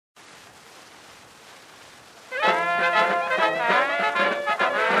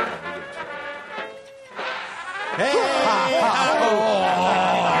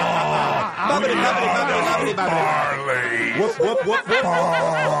Barley. Whoop, whoop, whoop,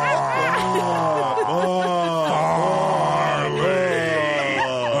 whoop.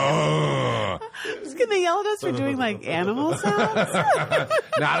 Just gonna yell at us for doing like animal sounds.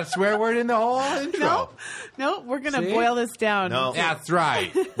 Not a swear word in the whole intro. No, we're gonna See? boil this down. No. That's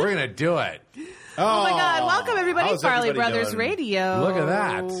right. We're going to do it. Oh my God! Welcome everybody, How's Farley everybody Brothers doing? Radio. Look at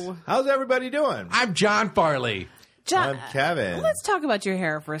that. How's everybody doing? I'm John Farley. John, I'm Kevin. Let's talk about your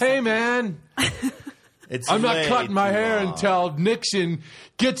hair for a Hey, second. man. It's I'm not way cutting my too hair long. until Nixon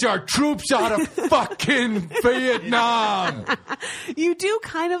gets our troops out of fucking Vietnam. You do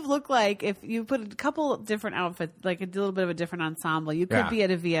kind of look like if you put a couple different outfits, like a little bit of a different ensemble. You could Yeah. be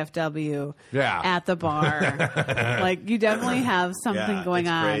at a VFW Yeah. at the bar. Like you definitely have something Yeah, going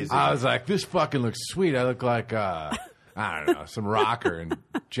it's on. crazy. I was like, this fucking looks sweet. I look like, I don't know, some rocker. And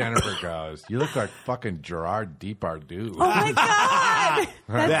Jennifer goes, you look like fucking Gerard Depardieu. Oh my God!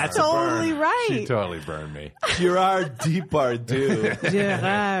 That's That's a totally burn. right. She totally burned me. Gerard Depardieu.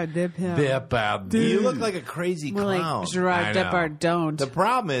 Gerard Depardieu. Depardieu. You look like a crazy More clown. like Gerard I know. Depardieu. The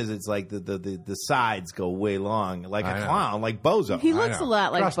problem is, it's like the sides go way long, like I a know. clown, like Bozo. He looks a know.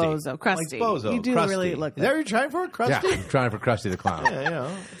 lot like Crusty. Bozo. Krusty. Like Bozo. You do Krusty. really look Is that like. what you're trying for, Yeah, Krusty? I'm trying for Krusty the Clown. Yeah, you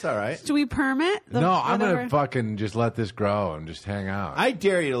know, it's all right. Do we permit? The, No, I'm whatever? going to fucking just let this grow and just hang out. I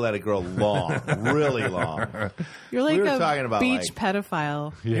dare you to let it grow long, really long. You're like we were a talking about, beach like- pedophile.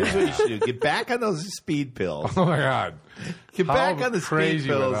 Here's what you should do: get back on those speed pills. Oh, my God. Get How back on the speed crazy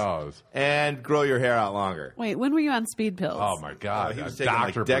were pills those? and grow your hair out longer. Wait, when were you on speed pills? Oh, my God. He was A taking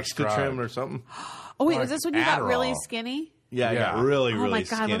like doctor Dextrim prescribed. or something. Oh, wait, was this when you got really Adderall. skinny? Yeah, I got Yeah. really, Oh really my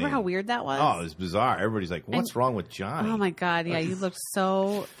God, skinny. remember how weird that was? Oh, it was bizarre. Everybody's like, "What's wrong with Johnny?" Oh my God, yeah, you look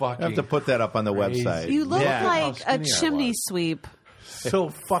so. Fucking I have to put that up on the Crazy. website. You look Yeah. like How a skinny I chimney was. sweep. so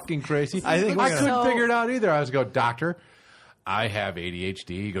fucking crazy. I think I we're couldn't gonna- figure it out either. I was go, doctor, I have ADHD.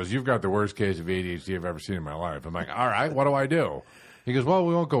 He goes, you've got the worst case of ADHD I've ever seen in my life. I'm like, all right, what do I do? He goes, well,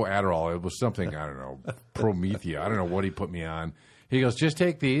 we won't go Adderall. It was something, I don't know, Promethea. I don't know what he put me on. He goes, just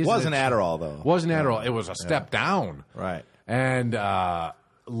take these. It wasn't And Adderall though. Wasn't Adderall. It was a step down. Right. And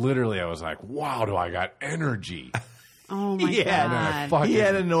literally, I was like, wow, do I got energy? Oh my Yeah, God. fuck. He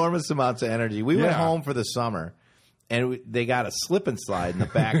had enormous amounts of energy. We went Yeah. home for the summer, and they got a slip and slide in the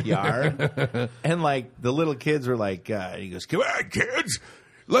backyard. And like the little kids were like, he goes, "Come on, kids,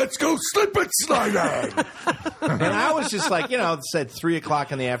 let's go slip and sliding." And I was just like, it's at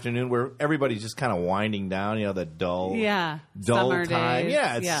 3:00 in the afternoon where everybody's just kind of winding down. The dull, Yeah. dull Summer time. days.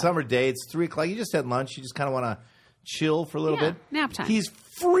 Yeah, it's Yeah. a summer day. It's 3:00. You just had lunch. You just kind of want to chill for a little Yeah, bit. nap time. He's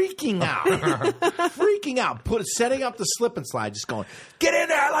freaking out, freaking out. Setting up the slip and slide, just going, "Get in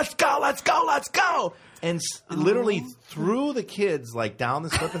there, let's go, let's go, let's go!" And literally threw the kids like down the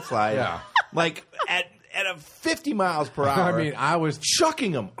slip and slide, Yeah. like at a 50 miles per hour. I mean, I was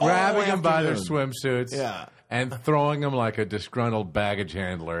chucking them, grabbing them by their afternoon. swimsuits. Yeah. And throwing them like a disgruntled baggage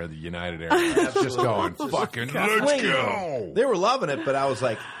handler at the United Airlines. Just going, fucking, let's Flinging go. them. They were loving it, but I was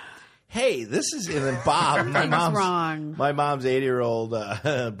like, "Hey, this is." And then Bob, Something's wrong. my mom's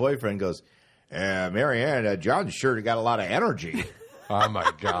 80-year-old boyfriend goes, "Marianne, John's sure got a lot of energy." Oh,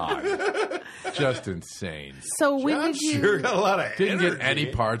 my God. Just insane. So when John did you? sure got a lot of Didn't energy. get any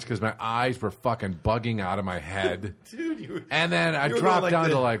parts because my eyes were fucking bugging out of my head. Dude, you were, And then I You were dropped going like down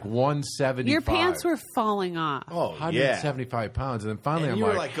this. to like 175. Your pants were falling off. oh yeah. 175 pounds. And then finally And I'm you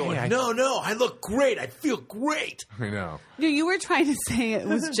were like, like going, hey, no, I look great. I feel great. I know. No, you were trying to say it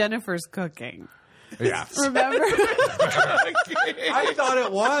was Jennifer's cooking. Yeah. Remember? I thought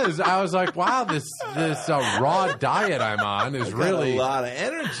it was. I was like, wow, this raw diet I'm on is Got really, a lot of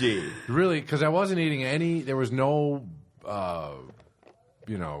energy. really, because I wasn't eating any, there was no,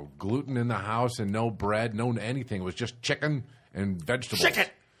 gluten in the house and no bread, no anything. It was just chicken and vegetables. Chicken.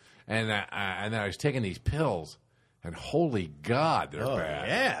 And then I was taking these pills, and holy God, they're Oh bad.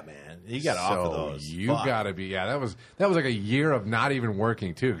 yeah, man. You got off of those. You Fuck. got to be. Yeah, that was like a year of not even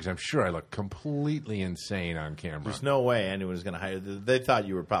working too, because I'm sure I look completely insane on camera. There's no way anyone was going to hire. They thought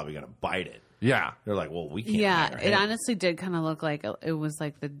you were probably going to bite it. Yeah. They're like, well, we can't. Yeah, hire it him. honestly did kind of look like it was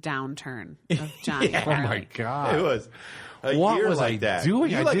like the downturn of Johnny. Oh my God. It was. A What year was like I that. doing?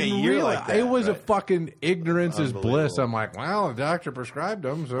 You I like didn't a year realize. like that. It was a right? fucking ignorance is bliss. Unbelievable. I'm like, well, the doctor prescribed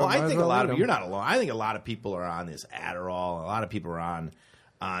them. So Well, might I as think a well lot eat of 'em. you're not alone. I think a lot of people are on this Adderall. A lot of people are on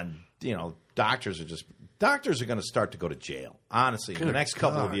doctors are going to start to go to jail. Honestly, in the next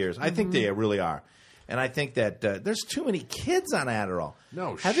couple of God. years, I think they really are. And I think that there's too many kids on Adderall.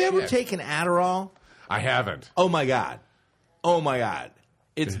 No Have you ever shit. taken Adderall? I haven't. Oh my god!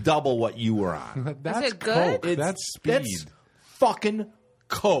 It's double what you were on. That's it good? coke. That's speed. That's fucking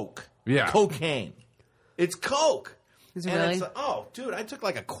coke. Yeah. Cocaine. It's coke. Is it And really? it's like, oh, dude, I took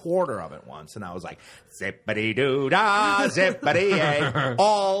like a quarter of it once, and I was like, zippity-doo-dah, zippity-yay,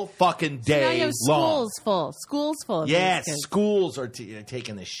 all fucking Now you day have long. schools full of Yes, these kids. schools are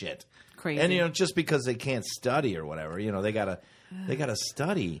taking this shit. Crazy. And, just because they can't study or whatever, they gotta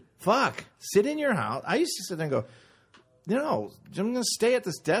study. Fuck. Sit in your house. I used to sit there and go, I'm going to stay at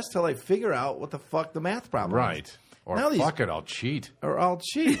this desk till I figure out what the fuck the math problem is. Right. Or Now these- fuck it, I'll cheat. Or I'll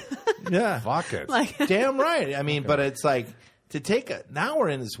cheat. Yeah. Fuck it. Damn right. I mean, but it's like now we're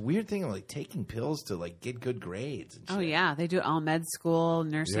in this weird thing of like taking pills to like get good grades. And shit. Oh yeah, they do it all med school,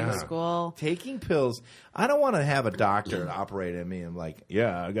 nursing Yeah. school. Taking pills. I don't want to have a doctor operate on me and like,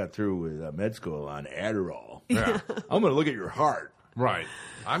 yeah, I got through with med school on Adderall. Yeah. I'm going to look at your heart. Right.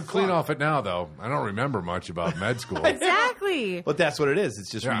 I'm clean off it now, though. I don't remember much about med school. Exactly. But that's what it is.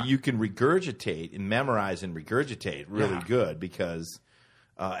 It's just Yeah. you can regurgitate and memorize and regurgitate really Yeah. good because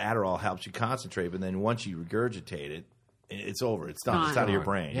Adderall helps you concentrate. But then once you regurgitate it, it's over. It's done. It's out of your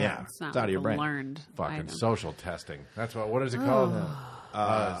brain. Yeah. Yeah, It's not out of your brain. learned. Fucking item. social testing. That's what is it called?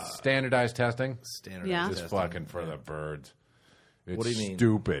 Standardized testing? Standardized Yeah. It's testing. fucking for the birds. It's What do you mean?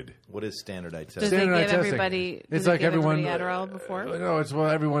 stupid. What is standardized Does testing? they Standardized give testing. everybody? It's Does it like give everyone everybody Adderall before? No, it's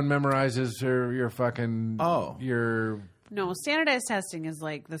everyone memorizes your fucking your No, standardized testing is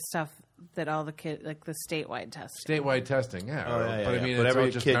like the stuff that all the kids, like the statewide test. statewide testing. Yeah, Oh, yeah, but yeah, I mean, but it's every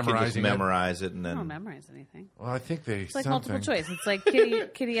all just kid can just memorizing it. memorize it and I don't then memorize anything. Well, I think they It's like something. multiple choice. It's like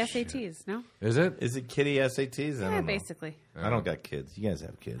kitty SATs. No, Is it? is it kitty SATs? I yeah, don't know. basically. I don't got kids. You guys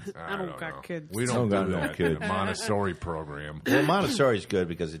have kids. I don't got know. kids. We I don't don't do got no that. kids. The Montessori program. Well, Montessori's good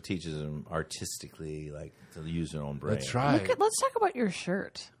because it teaches them artistically, like to use their own brain. That's right. Let's talk about your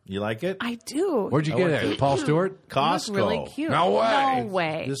shirt. You like it? I do. Where'd you get it? Paul Stewart? You look Costco. really cute. No way. No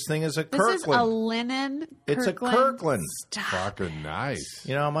way. This thing is a This is Kirkland. a linen. It's a Kirkland. Stop. Fucking nice.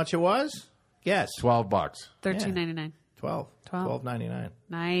 You know how much it was? Yes, $12. $13.99. 12. $12.99.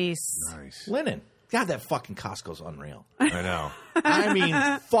 Nice. Nice. Linen. God, that fucking Costco's unreal. I know. I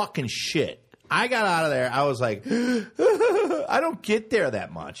mean, fucking shit. I got out of there. I was like, I don't get there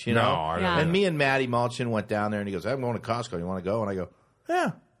that much, you know? No, I don't Yeah. either. And me and Matty Mulchin went down there, and he goes, I'm going to Costco. You want to go? And I go,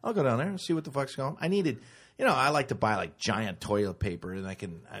 yeah, I'll go down there and see what the fuck's going on. I needed, I like to buy like giant toilet paper, and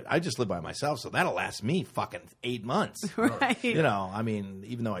I just live by myself, so that'll last me fucking 8 months. Right. I mean,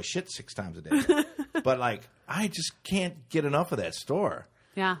 even though I shit 6 times a day. But like, I just can't get enough of that store.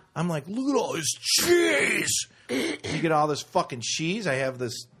 Yeah. I'm like, look at all this cheese. You get all this fucking cheese. I have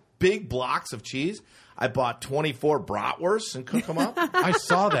this big blocks of cheese. I bought 24 bratwursts and cooked them up. I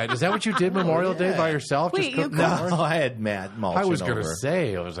saw that. Is that what you did Memorial Day by yourself? Wait, Just cook you bratwurst? No, I had Matt Mulchin I was going to over.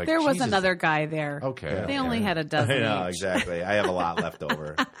 say. I was like, There was Jesus. another guy there. Okay. They only had a I dozen know, each. exactly. I have a lot left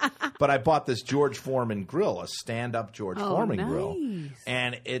over. But I bought this George Foreman grill, a stand-up George Foreman grill. nice.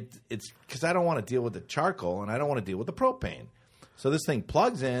 And it's because I don't want to deal with the charcoal and I don't want to deal with the propane. So this thing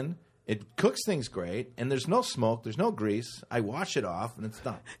plugs in, it cooks things great, and there's no smoke, there's no grease. I wash it off, and it's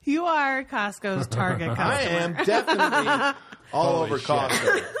done. You are Costco's target customer. I am definitely all Holy over shit.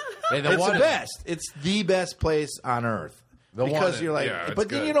 Costco. Hey, It's one- the best. It's the best place on earth. The Because one- you're like, yeah, it's but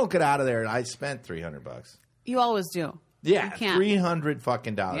then good. you don't get out of there. I spent $300. You always do. Yeah, You can't. $300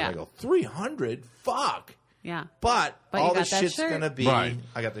 fucking dollars. Yeah. I go, 300? Fuck. Yeah. But But you all got this that shit's shirt. gonna be. Right.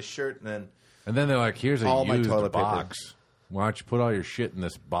 I got the shirt, and then And then they're like, here's a All my used toilet paper. box. Why don't you put all your shit in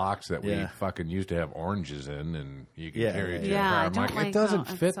this box that we Yeah. fucking used to have oranges in, and you can Yeah, carry it to yeah, your yeah. car? I I'm don't like, like it doesn't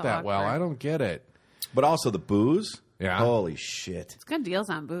that. fit It's so that well. awkward. I don't get it. but also the booze. Yeah. Holy shit! It's good deals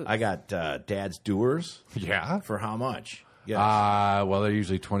on boots. I got Dad's Doers Yeah. for how much? Yeah, Well, they're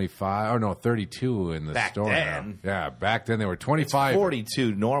usually 25. Or no, 32 in the Back store. then. Now. Yeah, back then they were 25.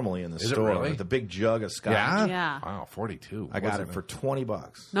 42 normally in the it store really? with a big jug of scotch. Yeah. Yeah. Wow, 42. I got What's it for $20.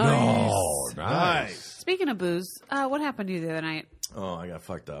 Nice. Oh, nice. Speaking of booze, what happened to you the other night? Oh, I got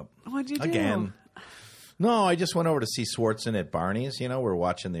fucked up What'd you do? again. No, I just went over to see Swartzen at Barney's. We're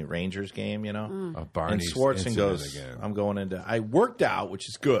watching the Rangers game. A And Barney's Swartzen incident goes, again. I'm going into, I worked out, which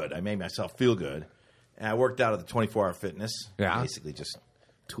is good. I made myself feel good. And I worked out at the 24-hour fitness. Yeah. Basically just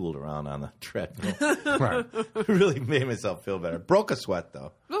tooled around on the treadmill. Right. Really made myself feel better. Broke a sweat,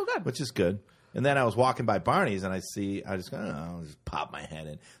 though. Oh, good. Which is good. And then I was walking by Barney's, and I just go, I'll just pop my head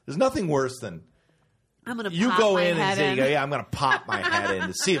in. There's nothing worse than I'm gonna. you pop go my in and head say, in. yeah, I'm going to pop my head in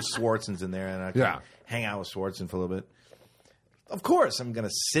to see if Swartzen's in there. And I can Yeah. hang out with Swartzen for a little bit. Of course, I'm going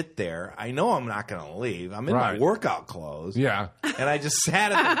to sit there. I know I'm not going to leave. I'm in my Right. workout clothes. Yeah. And I just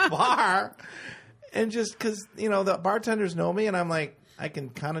sat at the bar. And just because, the bartenders know me, and I'm like, I can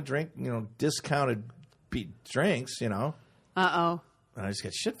kind of drink, discounted drinks, Uh-oh. And I just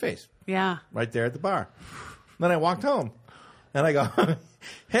get shit-faced Yeah. right there at the bar. Then I walked home. And I go,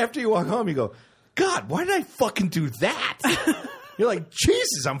 after you walk home, you go, God, why did I fucking do that? You're like,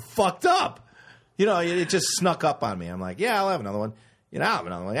 Jesus, I'm fucked up. You know, it just snuck up on me. I'm like, yeah, I'll have another one. You know, I'll have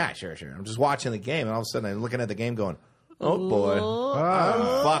another one. Yeah, sure. I'm just watching the game, and all of a sudden I'm looking at the game going, oh, boy,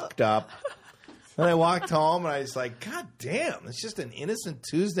 I'm fucked up. And I walked home, and I was like, God damn, it's just an innocent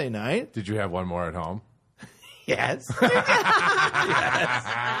Tuesday night. Did you have one more at home? Yes. Yes.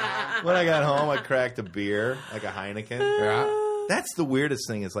 When I got home, I cracked a beer, like a Heineken. Yeah. That's the weirdest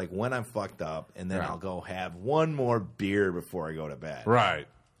thing. Is like when I'm fucked up, and then Right. I'll go have one more beer before I go to bed. Right.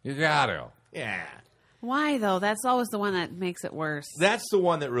 You got to. Yeah. Why though? That's always the one that makes it worse. That's the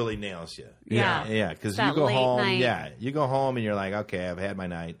one that really nails you. Yeah. Yeah, because That you go late home. night. Yeah, you go home and you're like, okay, I've had my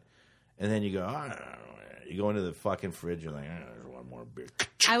night, and then you go, oh, you go into the fucking fridge. You're like, oh, there's one more beer.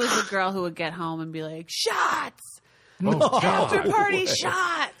 I was the girl who would get home and be like, shots! Oh, God. After party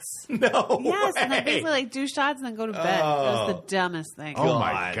shots! No Yes, way. and I basically like do shots and then go to bed. It was the dumbest thing. Oh,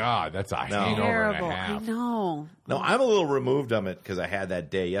 my God. God. That's a hangover and a Terrible. I half. know. No, I'm a little removed from it because I had that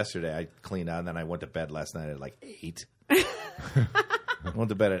day yesterday. I cleaned out, and then I went to bed last night at like 8. I went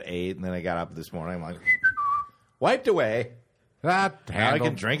to bed at 8, and then I got up this morning. I'm like, wiped away. That Now I handled.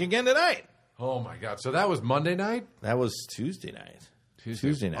 can drink again tonight. Oh, my God. So that was Monday night? That was Tuesday night.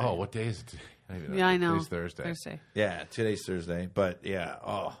 Tuesday night. Oh, what day is it? Yeah, I know. Today's Thursday. Yeah, today's Thursday. But yeah,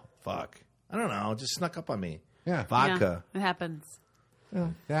 oh, fuck. I don't know. It just snuck up on me. Yeah. Vodka. Yeah, it happens.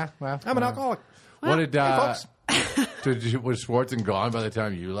 Yeah, well. I'm an alcoholic. What did, Hey, folks. was Schwartzen gone by the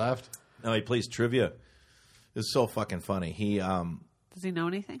time you left? No, he plays trivia. It's so fucking funny. He, Does he know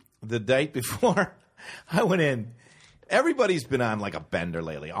anything? the night before I went in, everybody's been on like a bender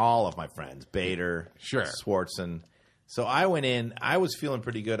lately. All of my friends, Bader, Sure. Swartzen. So I went in. I was feeling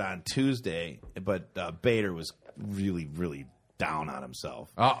pretty good on Tuesday, but Bader was really, really down on himself.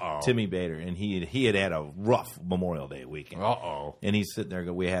 Uh-oh. Timmy Bader, and he had a rough Memorial Day weekend. Uh-oh. And he's sitting there.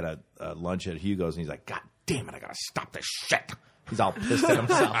 We had a lunch at Hugo's, and he's like, "God damn it, I gotta stop this shit." He's all pissed at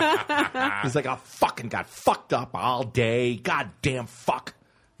himself. He's like, "I fucking got fucked up all day. God damn fuck."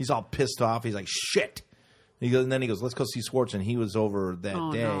 He's all pissed off. He's like, "Shit." And then he goes, "Let's go see Swartz." And he was over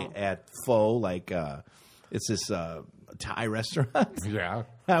that day no. at Pho, like it's this Thai restaurant. Yeah.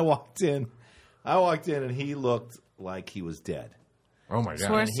 I walked in, and he looked like he was dead. Oh, my God.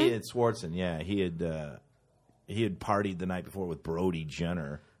 Swartz- And he had Swartzen, yeah, he had partied the night before with Brody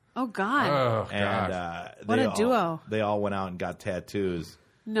Jenner. Oh, God. Oh, God. And What a duo. They all went out and got tattoos.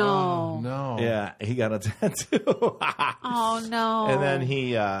 no. Oh, no. Yeah, he got a tattoo. Oh, no. And then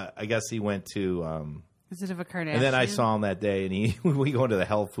he, I guess he went to, Is it of a Kardashian? and then I saw him that day, and we go into the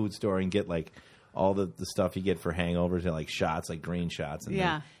health food store and get like all the stuff you get for hangovers, and like shots, like green shots. And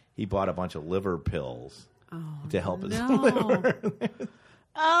Yeah. then he bought a bunch of liver pills to help his no. liver.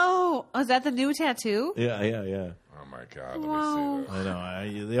 Oh, is that the new tattoo? Yeah. Oh, my God. Let Wow. me see I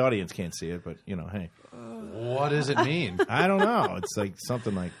know. The audience can't see it, but you know, hey, this. What does it mean? I don't know. It's like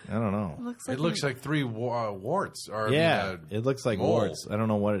something like I don't know. It looks like 3 warts. Or, Yeah, it looks like mole. warts. I don't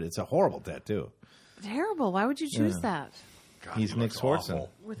know what it is. It's a horrible tattoo. terrible. Why would you choose that God, He's he Nick looks Swartzen. awful.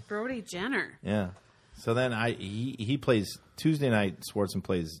 with Brody Jenner? Yeah. So then he plays Tuesday night. Swartzen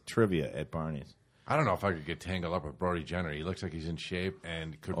plays trivia at Barney's. I don't know if I could get tangled up with Brody Jenner. He looks like he's in shape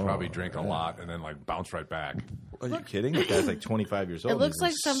and could probably drink a lot and then like bounce right back. Are you kidding? The guy's like 25 years old. It looks He's in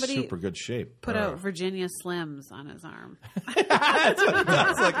like somebody super good shape. Put out Virginia Slims on his arm. It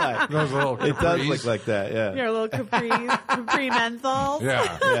does look like Those little it does capris. look like that. Yeah. Your little Capri menthol.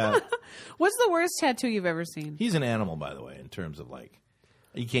 Yeah. Yeah. What's the worst tattoo you've ever seen? He's an animal, by the way, in terms of like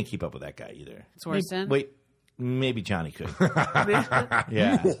you can't keep up with that guy either. Swartzen? Wait. Maybe Johnny could.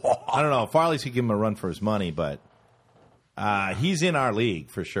 Yeah. I don't know. Farley's could give him a run for his money, but he's in our league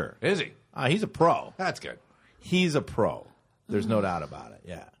for sure. Is he? He's a pro. That's good. He's a pro. There's no doubt about it.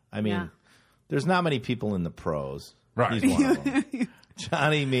 Yeah. I mean, Yeah. there's not many people in the pros. Right. He's one of them.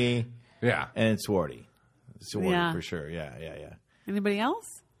 Johnny, me, Yeah. and Swarty. Swarty Yeah. for sure. Yeah. Anybody else?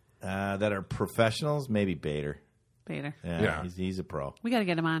 That are professionals, maybe Bader. Bader. Yeah. Yeah. He's a pro. We got to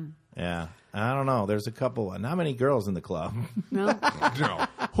get him on. Yeah. I don't know. There's a couple. Not many girls in the club. No? No.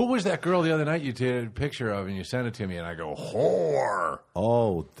 Who was that girl the other night you did a picture of and you sent it to me and I go, whore.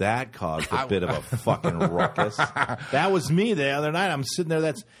 Oh, that caused a bit of a fucking ruckus. That was me the other night. I'm sitting there.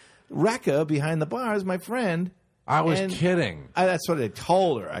 That's Rekka behind the bar is my friend. I was And kidding. that's what I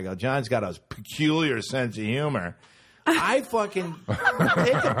told her. I go, John's got a peculiar sense of humor. I fucking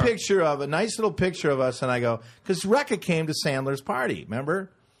take a nice little picture of us, and I go, because Rekka came to Sandler's party,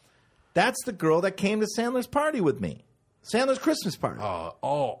 remember? That's the girl that came to Sandler's party with me. Sandler's Christmas party.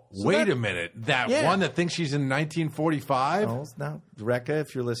 Wait that- a minute. That Yeah. one that thinks she's in 1945? Oh, now, Rekka,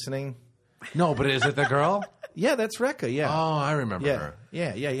 if you're listening. No, but is it the girl? Yeah, that's Rekka. Yeah. Oh, I remember yeah. her.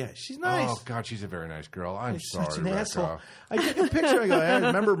 Yeah. She's nice. Oh God, she's a very nice girl. I'm She's sorry, such an Rekka. asshole. I take a picture. I go, hey,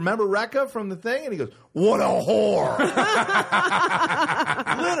 remember Rekka from the thing? And he goes, what a whore.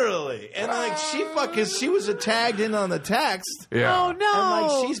 Literally. And like she was tagged in on the text. Yeah. Oh no! And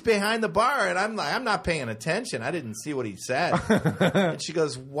like she's behind the bar, and I'm like, I'm not paying attention. I didn't see what he said. And she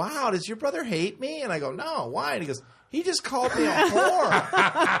goes, wow, does your brother hate me? And I go, no, why? And he goes, he just called me a whore.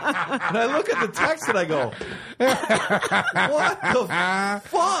 And I look at the text and I go, what the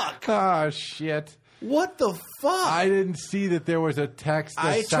fuck? Oh shit. What the fuck? I didn't see that there was a text.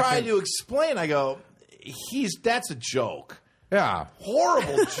 I tried to explain. I go, that's a joke. Yeah.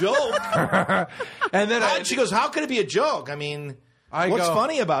 Horrible joke. And then She goes, how could it be a joke? I mean, what's go,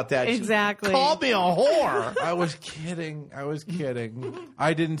 funny about that? Exactly. She called me a whore. I was kidding.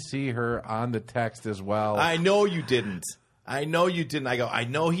 I didn't see her on the text as well. I know you didn't. I go, I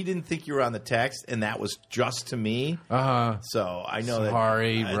know he didn't think you were on the text, and that was just to me. So I know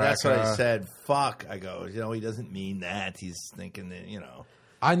Sorry, that. That's what I Rekka. said. Fuck. I go, he doesn't mean that. He's thinking that,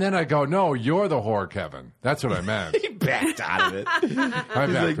 And then I go, no, you're the whore, Kevin. That's what I meant. He backed out of it. He's He's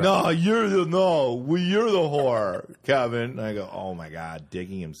like, you're the whore, Kevin. And I go, oh my God,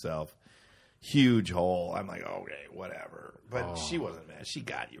 digging himself. Huge hole. I'm like, okay, whatever. But she wasn't mad. She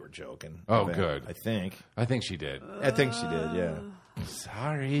got you were joking. Oh, I bet. good. I think. I think she did. I think she did, yeah.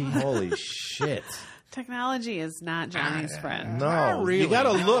 Sorry. Holy shit. Technology is not Johnny's friend. No. really. You got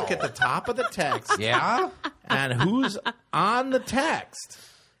to look at the top of the text Yeah? and who's on the text.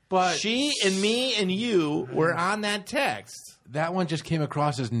 But She and me and you were on that text. that one just came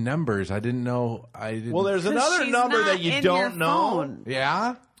across as numbers. I didn't know. Well, there's 'Cause another she's number not that you in don't your know. phone.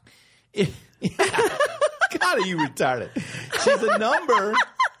 Yeah? God, are you retarded? She's a number.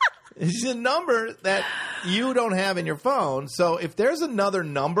 She's a number that you don't have in your phone. So if there's another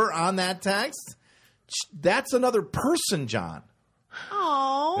number on that text, that's another person, John.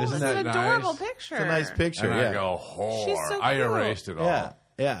 Oh, Isn't it's that an nice? adorable picture. It's a nice picture. And yeah. I go, whore. She's so I cute. erased it all.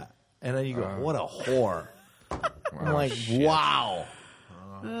 Yeah. And then you go, what a whore. I'm Oh, like, shit. wow.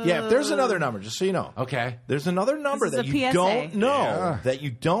 Yeah, if there's anher number, just so you know. Okay. There's another number This is that a you PSA. don't know. Yeah. That you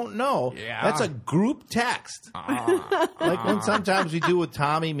don't know. Yeah. That's a group text. Like when sometimes we do with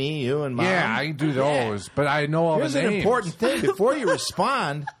Tommy, me, you, and Mom. Yeah, I do those, but I know all Here's the an names. important thing. Before you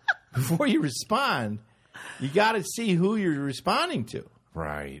respond, you got to see who you're responding to.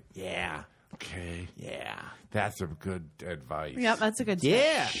 Right. Yeah. Okay. Yeah. That's a good advice. Yep, that's a good tip.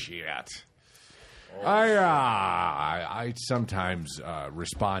 Yeah. Shit. I sometimes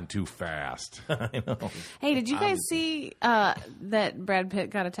respond too fast. Hey, did you guys see that Brad Pitt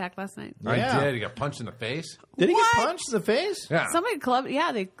got attacked last night? Yeah. I did. He got punched in the face. Did he What? get punched in the face? Yeah. Somebody clubbed.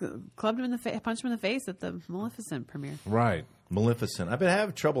 Yeah, they clubbed him in the face, punched him in the face at the Maleficent premiere. Right. Maleficent. I've been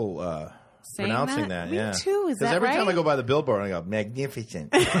having trouble Saying pronouncing that? that. Me Yeah. too. Is that every right? time I go by the billboard, I go,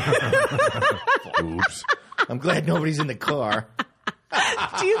 magnificent. Oops. I'm glad nobody's in the car.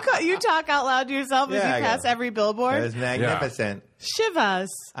 Do you talk out loud to yourself as Yeah, I you go. pass every billboard? It's magnificent. Shivas.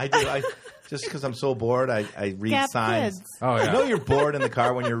 I do. Just because I'm so bored, I read Gap signs. Kids. Oh, yeah. You know you're bored in the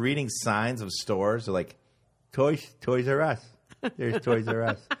car when you're reading signs of stores. They're like, Toys R Us. There's Toys R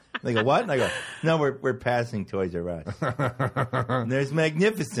Us. And they go, what? And I go, no, we're passing Toys R Us. And there's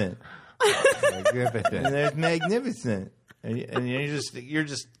Magnificent. And there's Magnificent. And you're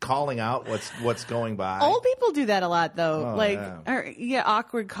just calling out what's going by. Old people do that a lot, though. Oh, like, yeah.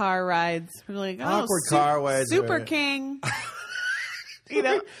 awkward car rides. We're like, Awkward car rides, Super right. King. You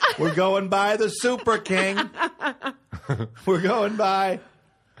know, We're going by the Super King. We're going by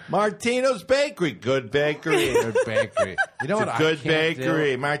Martino's Bakery. Good bakery. Good bakery. You know It's what? a good I can't do?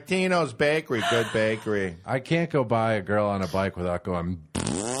 bakery. Martino's Bakery. Good bakery. I can't go by a girl on a bike without going.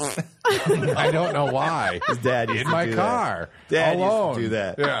 I don't know why. His dad used In to my do car, Dad used to alone. do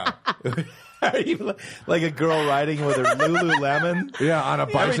that. Yeah, Like a girl riding with her Lululemon. yeah, on a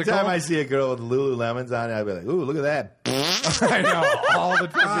Every bicycle. time I see a girl with Lululemons on, I'd be like, "Ooh, look at that!" I know all the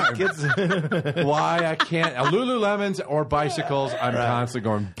time. Kids, Why I can't Lululemons or bicycles? I'm constantly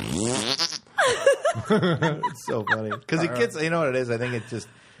going. it's so funny because it gets. You know what it is? I think it's just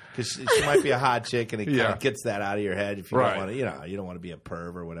because she might be a hot chick, and it kind Yeah. of gets that out of your head if you Right. don't want to. You don't want to be a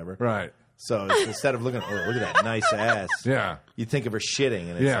perv or whatever. Right. So it's, instead of looking, oh, look at that nice ass. Yeah. You think of her shitting,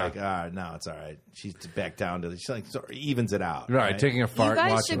 and it's Yeah. like, no, it's all right. She's back down to. She's like, sort of evens it out. Right. Taking a you fart. guys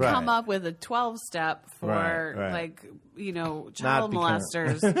watching. should come up with a 12-step for, Right. like, child Not become-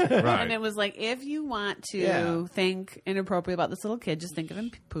 molesters. Right. And it was like, if you want to Yeah. think inappropriate about this little kid, just think of him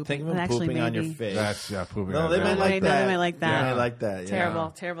pooping. Think of And him actually pooping on your maybe- face. That's pooping. No, on they that. might like No, that. they might like that. Yeah, they like that. Yeah.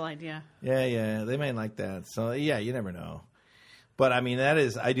 Terrible idea. Yeah, they may like that. So yeah, you never know. But I mean,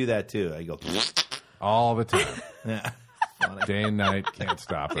 I do that too. I go, all the time. Yeah. Funny. Day and night, can't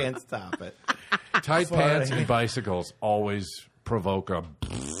stop it. Can't stop it. Tight pants and bicycles always provoke a.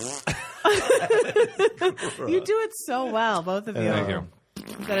 You do it so well, both of you.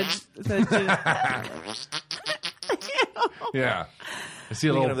 Thank you. Yeah. I see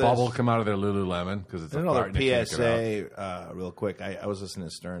a little of this- bubble come out of their Lululemon because it's a Another fart and they can't get out. PSA, real quick. I was listening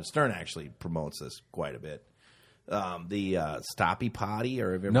to Stern. Stern actually promotes this quite a bit. The Stoppy Potty,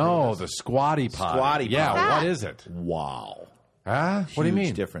 or have you ever heard No, of the this? squatty potty. Squatty Yeah, potty. what is it? Wow. Huh? What do you Huge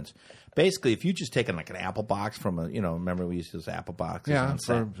mean? difference. Basically, if you just take like an apple box from a, remember we used those apple boxes? Yeah, on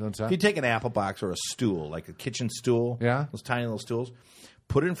set? on set. If you take an apple box or a stool, like a kitchen stool, Yeah. those tiny little stools,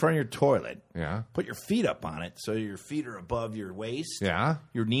 put it in front of your toilet. Yeah. Put your feet up on it so your feet are above your waist. Yeah.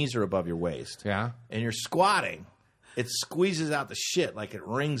 Your knees are above your waist. Yeah. And you're squatting. It squeezes out the shit, like it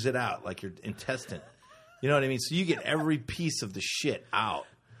wrings it out, like your intestine. You know what I mean? So you get every piece of the shit out.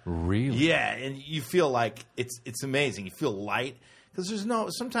 Really? Yeah, and you feel like it's amazing. You feel light because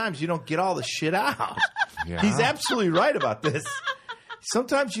sometimes you don't get all the shit out. Yeah. He's absolutely right about this.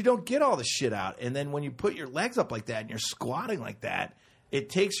 Sometimes you don't get all the shit out, and then when you put your legs up like that and you're squatting like that, it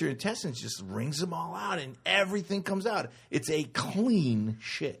takes your intestines, just wrings them all out, and everything comes out. It's a clean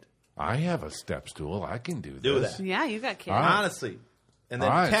shit. I have a step stool. I can do this. Do that. Yeah, you got kids. Honestly. And then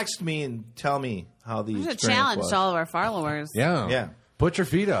All right. text me and tell me how the There's a experience challenge was. to all of our followers. Yeah. Yeah. Put your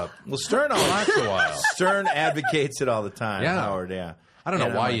feet up. Well, Stern Once a while. Stern advocates it all the time, Yeah. Howard. Yeah. I don't know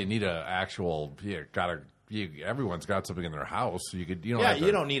And I'm why like, you need a actual. Everyone's got something in their house, so you could. You don't Yeah, have to-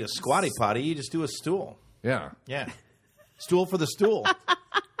 you don't need a squatty potty. You just do a stool. Yeah. Yeah. Stool for the stool.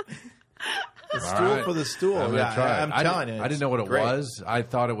 The All stool right. for the stool. I'm gonna Yeah, try it. I'm I telling didn't- you. I didn't know what it great. was. I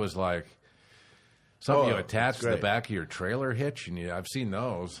thought it was like something you Oh, attach it's to the great. back of your trailer hitch, and I've seen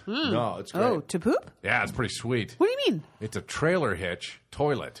those. No, it's great. Oh, to poop? Yeah, it's pretty sweet. What do you mean? It's a trailer hitch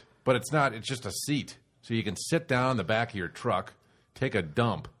toilet, but it's not. It's just a seat, so you can sit down in the back of your truck, take a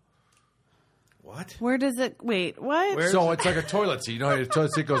dump. What? Where does it? Wait, what? Where- So it's like a toilet seat. You know how your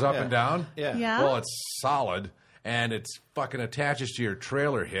toilet seat goes up and down? Yeah. Yeah. Well, it's solid, and it's fucking attaches to your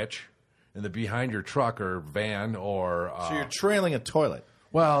trailer hitch in the behind your truck or van or. So you're trailing a toilet.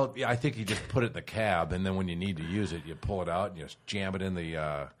 Well, yeah, I think you just put it in the cab, and then when you need to use it, you pull it out and you just jam it in the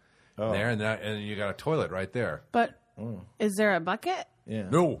there, and you got a toilet right there. But is there a bucket? Yeah.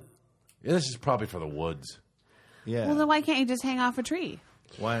 No, this is probably for the woods Yeah. Well, then why can't you just hang off a tree?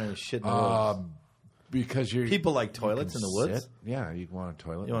 Why don't you shit in the woods? because you're People like toilets in the woods. sit. Yeah, you want a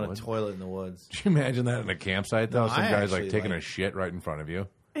toilet. You in the want a woods. toilet in the woods? Could you imagine that in a campsite though? No, Some I guy's like actually taking like- a shit right in front of you.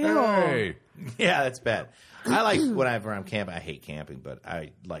 Ew. Hey, Yeah, that's bad. I like whenever I'm camping. I hate camping, but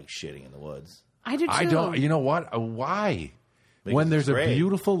I like shitting in the woods. I do too. I don't. You know what? Why? When there's a great.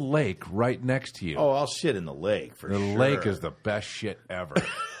 beautiful lake right next to you. Oh, I'll shit in the lake for the sure. lake is the best shit ever.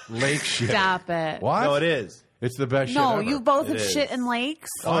 Lake shit. Stop it. What? No, it is. It's the best shit No, ever. you both It have is. shit in lakes.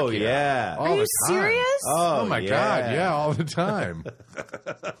 Oh yeah. yeah. All Are you the time. serious? Oh my yeah. god, yeah, all the time.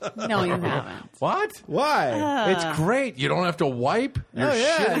 No, you haven't. What? Why? It's great. You don't have to wipe. You're Oh,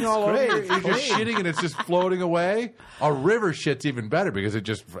 yeah, shitting it's all great. over. It's You're just clean. shitting and it's just floating away. A river shit's even better because it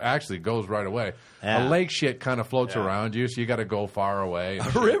just actually goes right away. Yeah. A lake shit kind of floats around you, so you got to go far away.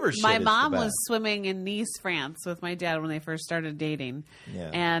 and shit. River shit. My is the mom best. was swimming in Nice, France, with my dad when they first started dating, Yeah.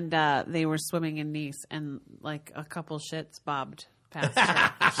 and they were swimming in Nice, and like a couple shits bobbed past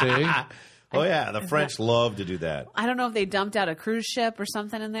her. See? Oh yeah, the French love to do that. I don't know if they dumped out a cruise ship or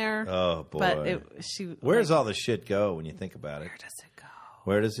something in there. Oh boy. But she. Where's like, all the shit go when you think about it? Where does it go?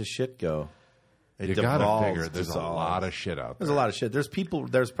 Where does the shit go? It You got to devolves, figure there's a dissolves. lot of shit out there. There's a lot of shit. There's people.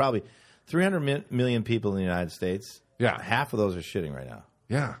 There's probably 300 million people in the United States. Yeah. Half of those are shitting right now.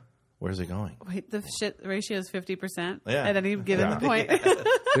 Yeah. Where's it going? Wait, the shit ratio is 50%. Yeah. At any given Yeah. point.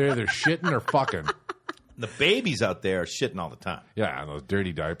 They're either shitting or fucking. The babies out there are shitting all the time. Yeah, and those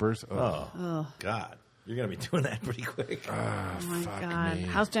dirty diapers. Ugh. Oh God, you're gonna be doing that pretty quick. Oh my god.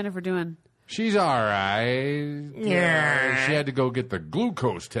 How's Jennifer doing? She's all right. Yeah. She had to go get the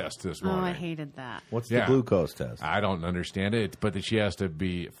glucose test this Oh, morning. I hated that. What's Yeah. the glucose test? I don't understand it, but that she has to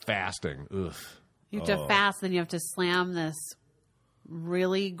be fasting. Ugh. You have to fast, then you have to slam this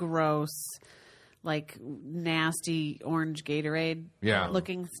really gross, like nasty orange Gatorade Yeah.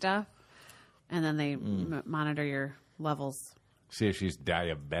 looking stuff. And then they monitor your levels. See if she's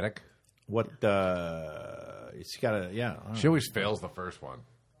diabetic. What? She got to. Yeah. I don't She always fails the first one,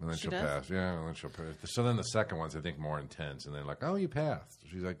 and then She she'll does? pass. Yeah, and then she'll pass. So then the second one's, I think, more intense, and they're like, "Oh, you passed."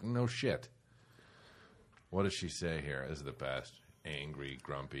 She's like, "No shit." What does she say here? This is the best. Angry,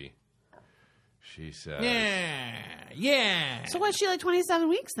 grumpy. She says, Yeah. So what's she like 27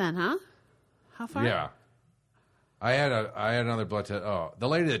 weeks then, huh? How far? Yeah. I had another blood test. Oh, the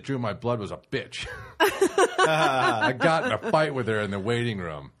lady that drew my blood was a bitch. I got in a fight with her in the waiting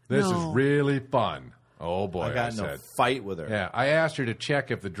room. This is really fun. Oh, boy, I got in a fight with her. Yeah, I asked her to check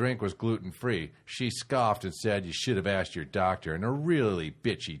if the drink was gluten-free. She scoffed and said, you should have asked your doctor in a really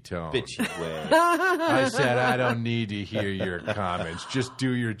bitchy tone. Bitchy way. I said, I don't need to hear your comments. Just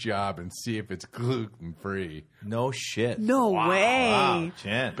do your job and see if it's gluten-free. No shit. No way. Wow,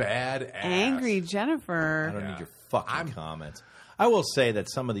 Jen. Bad ass. Angry Jennifer. I don't need your fucking comments. I will say that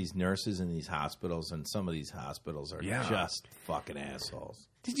some of these nurses in these hospitals and some of these hospitals are just fucking assholes.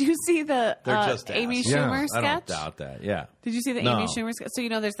 Did you see the They're just Amy assholes. Schumer I sketch? don't doubt that. Yeah. Did you see the No. Amy Schumer sketch?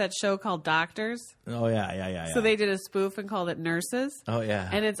 So, there's that show called Doctors. Oh, yeah. So they did a spoof and called it Nurses. Oh, yeah.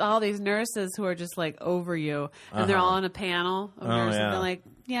 And it's all these nurses who are just like over you. And they're all on a panel of nurses. yeah. They're like,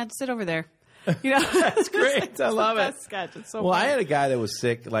 yeah, sit over there. That's great. I love it. Best sketch. It's so Well, I funny. had a guy that was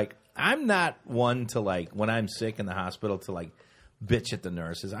sick. Like, I'm not one to, like, when I'm sick in the hospital to, like, bitch at the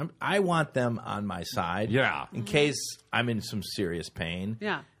nurses. I want them on my side. Yeah. In case I'm in some serious pain.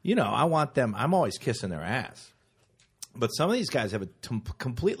 Yeah. I want them. I'm always kissing their ass. But some of these guys have a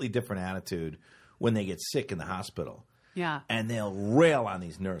completely different attitude when they get sick in the hospital. Yeah. And they'll rail on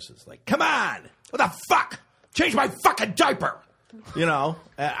these nurses. Like, come on. What the fuck? Change my fucking diaper.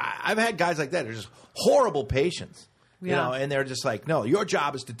 I've had guys like that. They're just horrible patients. Yeah. And they're just like, no, your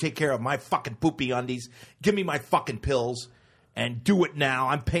job is to take care of my fucking poopy undies. Give me my fucking pills and do it now.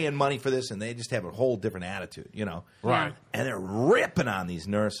 I'm paying money for this. And they just have a whole different attitude, Right. And they're ripping on these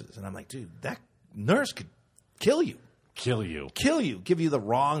nurses. And I'm like, dude, that nurse could kill you. Kill you. Give you the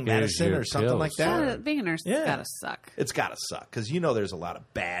wrong medicine your or something pills. like that. Yeah, being a nurse has Yeah. gotta suck. It's got to suck because there's a lot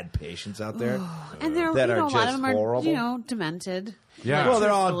of bad patients out there. And they're, that a are lot just of them are, horrible. demented. Yeah. Well,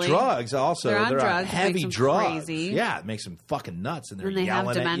 they're on truthfully. drugs also. They're on drugs. on It heavy makes them drugs. crazy. Yeah, it makes them fucking nuts. And they're And they have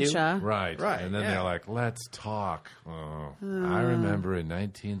yelling at you. dementia. Right. Right, And then yeah. they're like, let's talk. Oh, I remember in Oh,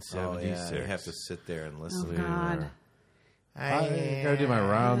 1976. yeah, you have to sit there and listen. Oh, God. I gotta do my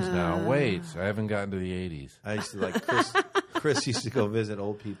rounds now. Wait, I haven't gotten to the 80s. I used to like Chris used to go visit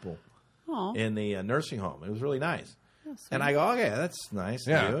old people Oh. in the nursing home. It was really nice. And I go, okay, that's nice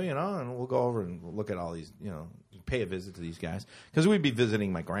Yeah. to you, and we'll go over and look at all these, pay a visit to these guys. Because we'd be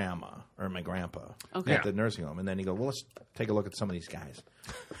visiting my grandma or my grandpa Okay. at the nursing home. And then he go, well, let's take a look at some of these guys.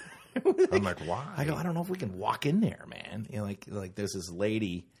 I'm like, why? I go, I don't know if we can walk in there, man. Like there's this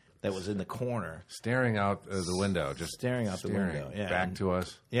lady that was in the corner. Staring out the window, just Staring out the window, yeah. back to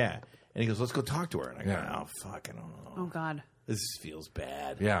us. Yeah. And he goes, let's go talk to her. And I go, Yeah. oh, fuck, I don't know. Oh, God. This feels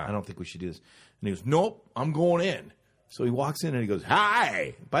bad. Yeah. I don't think we should do this. And he goes, nope, I'm going in. So he walks in and he goes,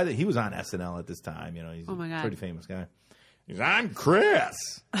 hi. He was on SNL at this time. He's Oh, my a God. pretty famous guy. He goes, I'm Chris.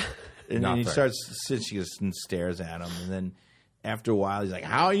 And then he Nothing. starts, she goes and stares at him. And then after a while, he's like,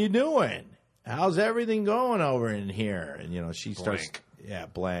 how are you doing? How's everything going over in here? And, she starts,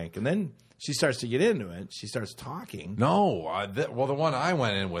 blank. And then she starts to get into it. She starts talking. No, the one I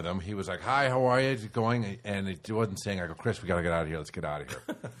went in with him, he was like, "Hi, how are you? Is it going?" And it wasn't saying, "I go, Chris, we got to get out of here. Let's get out of here."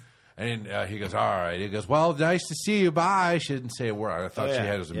 And he goes, "All right." He goes, "Well, nice to see you. Bye." She didn't say a word. I thought Oh, she yeah.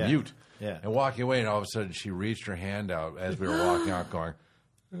 had us a Yeah. mute. Yeah. And walking away, and all of a sudden, she reached her hand out as we were walking out, going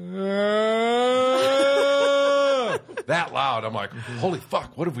that loud. I'm like, "Holy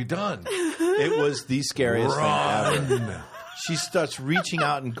fuck! What have we done?" It was the scariest thing ever. She starts reaching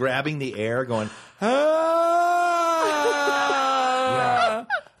out and grabbing the air, going, ah,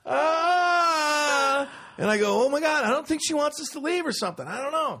 ah. And I go, oh my God, I don't think she wants us to leave or something. I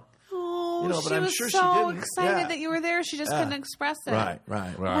don't know. Oh, But she I'm was sure she so didn't. excited Yeah. that you were there. She just couldn't express it. Right. Oh,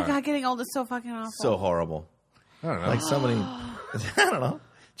 my God, getting old is so fucking awful. So horrible. I don't know. Like somebody, I don't know.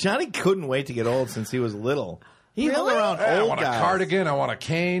 Johnny couldn't wait to get old since he was little. He hung Really? around I old want guys. a cardigan. I want a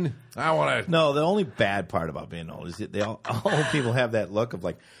cane. I want a. No, the only bad part about being old is that all old people have that look of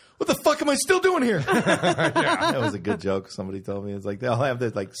like, what the fuck am I still doing here? That was a good joke somebody told me. It's like they all have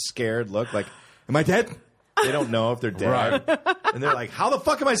this like scared look like, am I dead? They don't know if they're dead. Right. And they're like, how the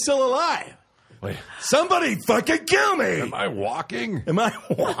fuck am I still alive? Wait, Somebody fucking kill me. am I walking? Am I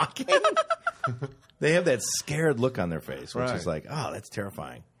walking? They have that scared look on their face, which Right. is like, oh, that's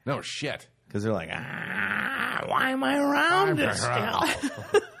terrifying. No shit. Because they're like, why am I around this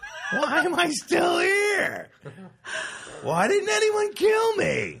still? Why am I still here? Why didn't anyone kill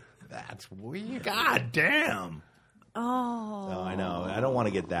me? That's weird. God damn. Oh. I know. I don't want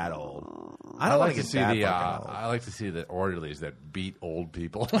to get that old. I I don't want like to to get see that the. fucking old. I like to see the orderlies that beat old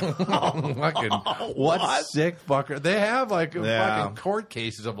people. Fucking what What? sick fucker? They have like Yeah. fucking court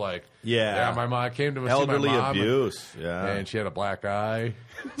cases of like, Yeah. my mom came to see Elderly my mom, abuse. Yeah. and she had a black eye.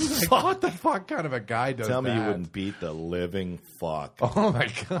 Like, what the fuck kind of a guy does Tell that? me you wouldn't beat the living fuck. Oh my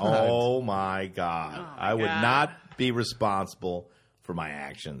god! Oh my God. I would God. not be responsible for my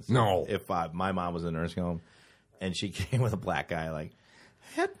actions. No. If my mom was in a nursing home and she came with a black guy, like,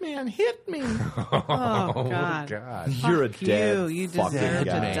 Hitman, hit me. Oh, God. God. You're a Fuck dead you fucking deserve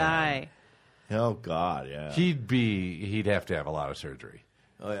guy. to die. Oh, God, yeah. He'd have to have a lot of surgery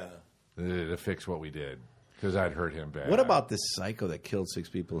Oh, yeah. to fix what we did because I'd hurt him bad. What about this psycho that killed 6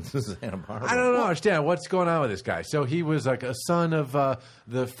 people in Santa Barbara? I don't understand what's going on with this guy. So he was like a son of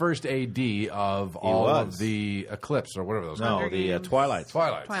the first AD of all of was. the Eclipse or whatever those No, called. the Games. Twilight.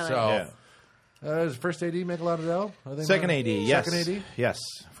 Twilight. Twilight. So Yeah. does first AD make a lot of dough? Are they Second making- AD, yes. Second AD? Yes.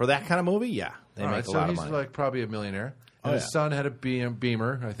 For that kind of movie, yeah. They All make right, a so lot of he's money. like probably a millionaire. And Oh, his yeah. son had a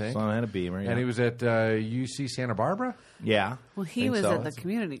Beamer, I think. Son had a Beamer, yeah. And he was at UC Santa Barbara? Yeah. Well, he Think was so. at the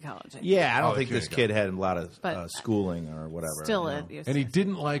community college. Yeah, I don't Oh, think the this community kid had a lot of But- schooling or whatever. Still you know. at UC. And he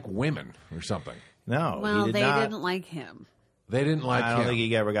didn't like women or something. No, Well, he did they not. didn't like him. They didn't like I him. don't think he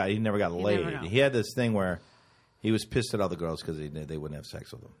never got laid. never got. He had this thing where he was pissed at all the girls because they wouldn't have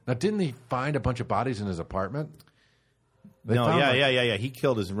sex with him. Now, didn't he find a bunch of bodies in his apartment? They No, found, yeah, like- yeah. He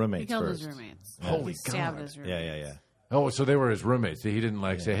killed his roommates He killed first. his roommates. Holy He stabbed God. his roommates. Yeah. Oh, so they were his roommates. He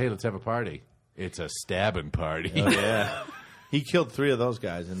didn't say, "Hey, let's have a party." It's a stabbing party. Oh, yeah. He killed 3 of those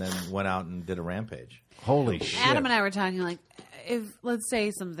guys and then went out and did a rampage. Holy shit! Adam and I were talking like, if let's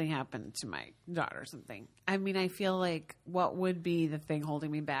say something happened to my daughter or something. I mean, I feel like what would be the thing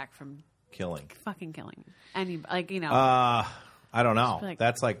holding me back from Killing. fucking killing any, like, you know? I don't know. Like-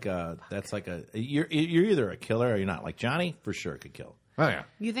 That's like you're either a killer or you're not. Like Johnny, for sure could kill. Oh yeah.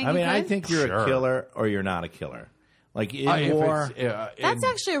 You think? I mean, you I could? think you're Sure. a killer or you're not a killer. Like in If war, it's, That's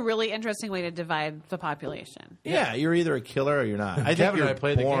actually a really interesting way to divide the population. yeah, you're either a killer or you're not. I think Kevin you're and I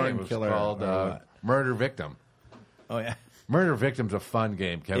played the born game. It was killer. called or what. Murder Victim. Oh yeah. Murder Victim's a fun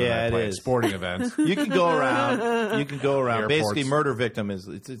game. Kevin Yeah, and I it play at is. sporting events. You can go around. You can go around. Airports. Basically, murder victim is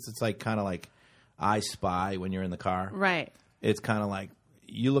it's like kind of like I Spy when you're in the car. Right. It's kind of like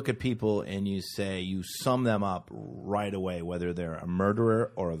you look at people and you sum them up right away, whether they're a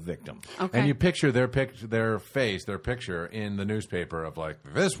murderer or a victim. Okay. And you picture their picture in the newspaper of like,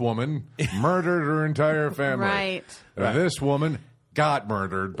 this woman murdered her entire family. Right. This woman got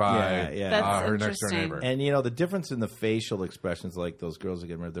murdered by Yeah. That's her next door interesting. neighbor. And you know the difference in the facial expressions, like those girls that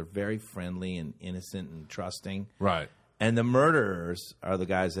get murdered, they're very friendly and innocent and trusting. Right. And the murderers are the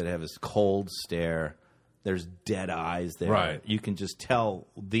guys that have this cold stare. There's dead eyes there. Right. You can just tell.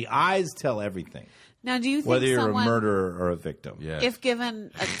 The eyes tell everything, Now, do you think whether you're someone, a murderer or a victim. Yeah. if given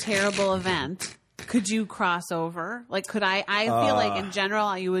a terrible event, could you cross over? Like, could I feel like in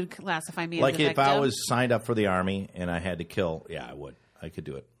general you would classify me Like as a if victim. I was signed up for the army and I had to kill, yeah, I would. I could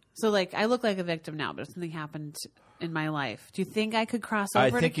do it. So, like, I look like a victim now, but if something happened in my life, do you think I could cross over I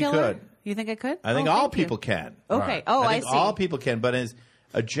to think you killer? could. You think I could? I think Oh, all thank you. people can. Okay. Right. Oh, I think see. all people can, but as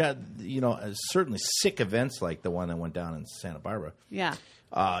certainly sick events like the one that went down in Santa Barbara. Yeah.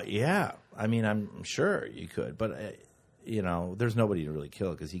 Yeah, I mean, I'm sure you could, but there's nobody to really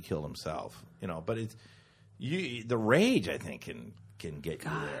kill because he killed himself. But it's the rage. I think can get you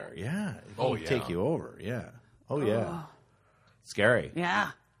there. Yeah. It Oh, can yeah. take you over. Yeah. Oh yeah. Scary.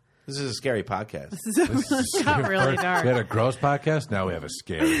 Yeah. This is a scary podcast. It got really dark. We had a gross podcast. Now we have a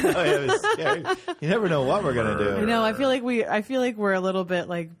scary. Oh, yeah, it's scary. You never know what we're gonna do. You know, I feel like we're a little bit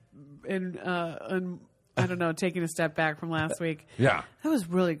like in I don't know, taking a step back from last week. Yeah. That was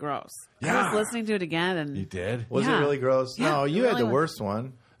really gross. I Yeah. was listening to it again and You did? Was Yeah. it really gross? Yeah, No, it you had really the was. worst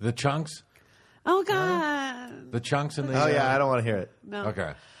one. The chunks? oh god. The chunks in the. Oh yeah, I don't want to hear it. No.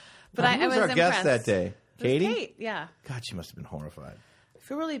 Okay. But Who I was was our guest impressed. that day? It was Katie? Kate, yeah. God, she must have been horrified. I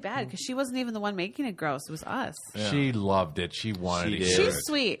feel really bad because she wasn't even the one making it gross. It was us. She loved it. She wanted She to did. hear She's it.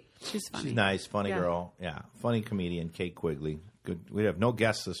 sweet. She's funny. She's nice, funny Yeah. girl. Yeah, funny comedian, Kate Quigley. Good. We have no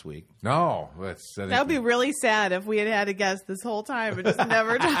guests this week. No. That would be really sad if we had had a guest this whole time and just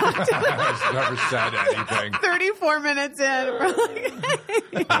never talked to them. Never said anything. 34 minutes in. We're like,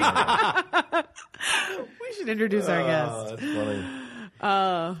 we should introduce our guest. that's funny.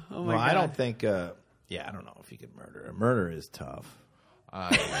 Oh my Well, God. I don't think. I don't know if you could murder. Murder is tough.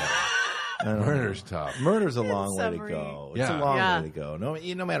 Murder's tough. Murder's a long way to summary. go. It's Yeah. a long Yeah. way to go.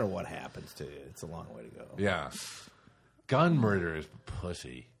 No matter what happens to you, it's a long way to go. Yeah. Gun murder is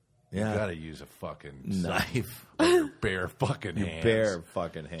pussy. Yeah. You gotta use a fucking Knife, your bare fucking hands. bare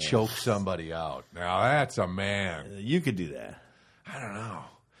fucking hand. Choke somebody out. Now that's a man. You could do that. I don't know.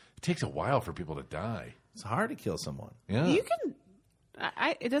 It takes a while for people to die. It's hard to kill someone. Yeah. You can.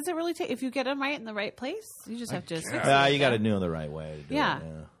 It doesn't really take. If you get them right in the right place, you just have to. guess. fix You it. got to know the right way to do Yeah. it.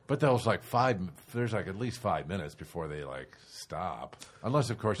 Yeah. But there's like at least 5 minutes before they like stop. Unless,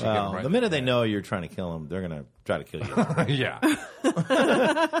 of course, you get them right. The minute they know you're trying to kill them, they're going to try to kill you. Yeah.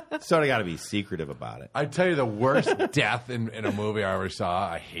 Sort of got to be secretive about it. I tell you, the worst death in a movie I ever saw,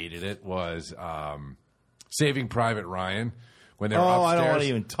 I hated it, was Saving Private Ryan. When they were upstairs, I don't want to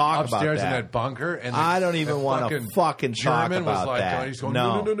even talk about upstairs that. in that bunker. And I don't even want to fucking talk German about was like, that. He's going,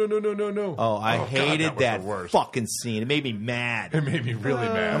 No. No. Oh, I hated God, that was the worst. fucking scene. It made me mad. It made me really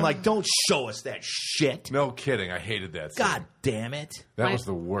mad. I'm like, don't show us that shit. No kidding. I hated that scene. God damn it. That was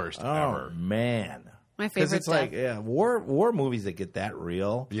the worst Oh, ever. man. My Because favorite it's like war movies that get that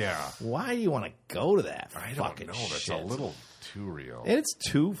real. Yeah. Why do you want to go to that I fucking don't know. That's shit? a little too real. It's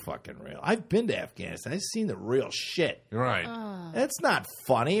too fucking real. I've been to Afghanistan. I've seen the real shit. Right. That's not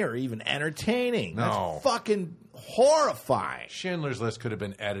funny or even entertaining. No. That's fucking horrifying. Schindler's List could have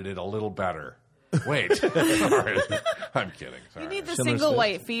been edited a little better. Wait. Sorry. I'm kidding. Sorry. You need the Schindler's single List.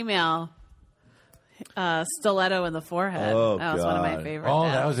 white female stiletto in the forehead. Oh, that was one of my God. favorite. Oh,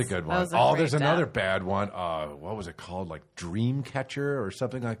 that deaths. was a good That one. was a great There's death. another bad one. What was it called? Like Dreamcatcher or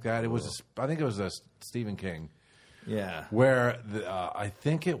something like that. It was. I think it was a Stephen King. Yeah. Where I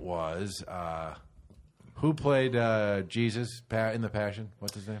think it was who played Jesus in the Passion.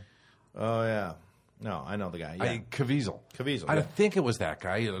 What's his name? Oh, yeah. No, I know the guy. Yeah. Caviezel. Caviezel, I yeah. think it was that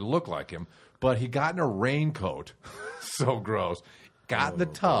guy. He looked like him, but he got in a raincoat. So gross. Got in the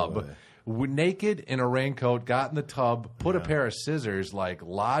tub. Naked in a raincoat, got in the tub, put a pair of scissors, like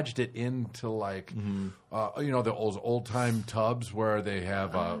lodged it into like, the old time tubs where they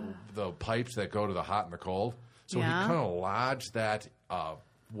have the pipes that go to the hot and the cold. So he Yeah. kind of lodged that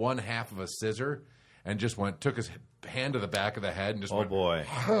one half of a scissor and just took his hand to the back of the head and just Oh, went, boy.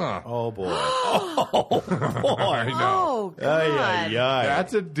 huh. Oh, boy. Oh, boy. I know. Oh God! Ay.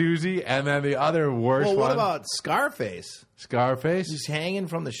 That's a doozy. And then the other worst Well, what one, about Scarface? Scarface. He's hanging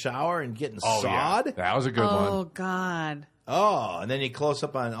from the shower and getting Oh, sawed? yeah. That was a good Oh one. God! Oh, and then you close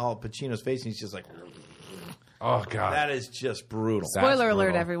up on Al Pacino's face, and he's just like, Oh, God. that is just brutal. That's Spoiler alert,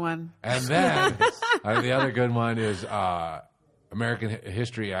 brutal. everyone. And then the other good one is American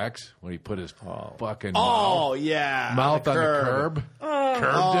History X when he put his fucking Oh, yeah. mouth on the curb.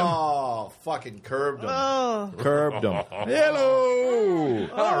 Curbed him. Oh, fucking curbed him. Oh, Curbed him. Hello.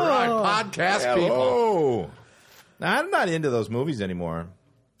 All right, podcast people. Hello. Now, I'm not into those movies anymore.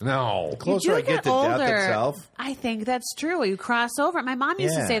 No. you Closer do I get to older, death itself. I think that's true. You cross over. My mom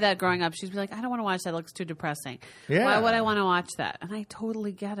used Yeah. to say that growing up. She'd be like, "I don't want to watch that. It looks too depressing. Yeah. Why would I want to watch that?" And I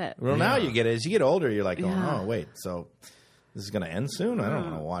totally get it. Well, now you get it. As you get older, you're like, Yeah. oh, wait, so this is going to end soon? I don't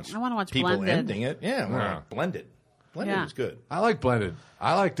want to watch I wanna watch people Blended. ending it. Yeah, I wanna Yeah. watch Blended. Blended Yeah. was good. I like Blended.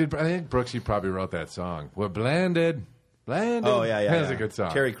 I think Brooksy probably wrote that song. We're blended. Blended. Oh, yeah. That's a good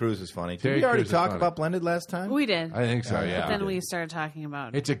song. Terry Crews is funny. Did Terry we already Crews is talk funny. about Blended last time? We did. I think so, yeah. But then we started talking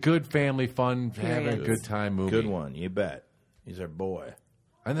about It's a good family, fun, having a Period. good time movie. Good one, you bet. He's our boy.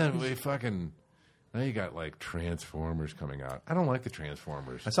 And then we fucking... Now you got, like, Transformers coming out. I don't like the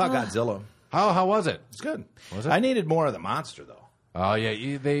Transformers. I saw Godzilla. How was it? It's good. Was it? I needed more of the monster, though. Oh,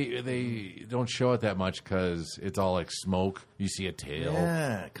 yeah. They don't show it that much because it's all, like, smoke. You see a tail.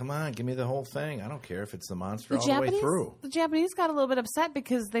 Yeah, come on, give me the whole thing. I don't care if it's the monster the all the way Japanese. through. The Japanese got a little bit upset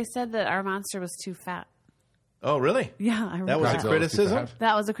because they said that our monster was too fat. Oh, really? Yeah, I remember That was a Godzilla's too criticism? fat.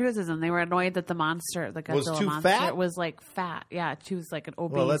 That was a criticism. They were annoyed that the monster, the Was Godzilla too monster, fat? was like fat. Yeah, she was like an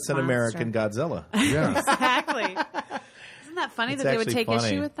obese. Well, that's an monster. American Godzilla. Yeah. Exactly. Isn't that funny It's that they would actually take funny.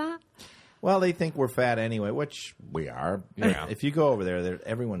 issue with that? Well, they think we're fat anyway, which we are. Yeah. If you go over there,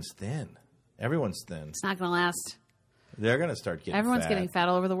 everyone's thin. Everyone's thin. It's not going to last. They're going to start getting Everyone's fat. getting fat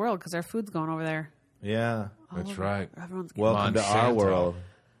all over the world because our food's going over there. Yeah. That's right. Everyone's getting Welcome to our Monsanto. world.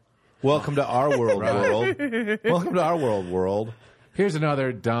 Welcome to our world, world. Welcome to our world, world. Here's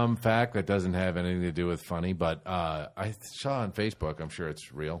another dumb fact that doesn't have anything to do with funny, but I saw on Facebook. I'm sure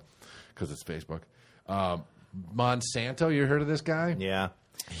it's real because it's Facebook. Monsanto, you heard of this guy? Yeah.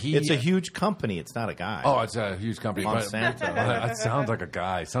 He- It's a huge company. It's not a guy. Oh, it's a huge company. but- Monsanto. That sounds like a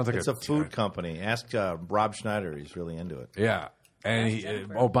guy. Sounds like It's a food company. Ask Rob Schneider. He's really into it. Yeah. And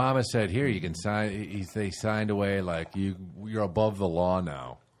Obama said, "Here, you can sign." They signed away like you're above the law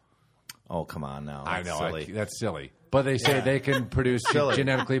now. Oh, come on now. I That's know silly. that's silly, but they say they can produce Silly.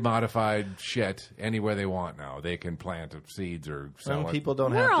 genetically modified shit anywhere they want now. They can plant seeds or sell Some it. people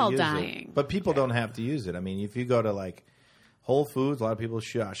don't We're have to all use dying. it. But people don't have to use it. I mean, if you go to like Whole Foods, a lot of people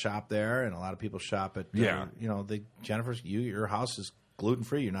shop there, and a lot of people shop at Yeah. Jennifer's. Your house is gluten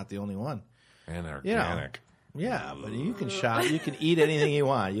free. You're not the only one. and You know. organic. Yeah, but you can shop. You can eat anything you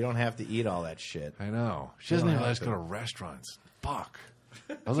want. You don't have to eat all that shit. I know. She doesn't don't even let have us to. go to restaurants. Fuck.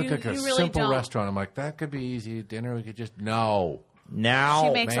 I look You- like a you really simple don't. restaurant. I'm like, that could be easy. Dinner, we could just... No. Now. She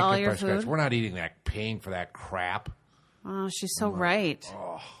makes all your from scratch. food? We're not eating that, paying for that crap. Oh, she's so right.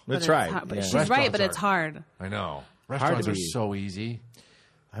 That's But right. it's hard- but Yeah. She's right, Restaurants but it's are- hard. I know. Restaurants are be- so easy.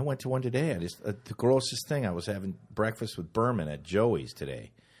 I went to one today. The grossest thing. I was having breakfast with Berman at Joey's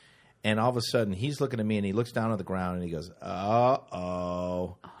today. And all of a sudden, he's looking at me, and he looks down at the ground, and he goes,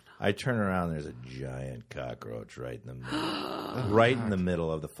 uh-oh. I turn around, and there's a giant cockroach right in the middle. Right in the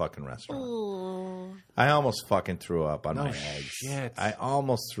middle of the fucking restaurant. I almost fucking threw up on my eggs. shit. I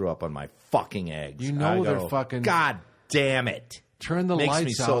almost threw up on my fucking eggs. You know I they're go, fucking- God damn it. Turn the Makes me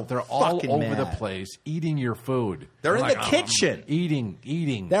lights so out. They're all fucking over the mad. place eating your food. They're in like, the kitchen.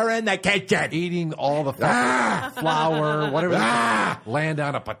 Eating. They're in the kitchen. Eating all the fucking flour, whatever. Land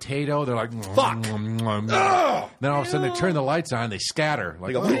on a potato. They're like, Fuck. Then all of a sudden they turn the lights on. They scatter. Like,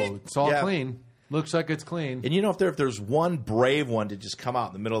 They go, oh, it's all yeah. clean. Looks like it's clean. And you know, if there's one brave one to just come out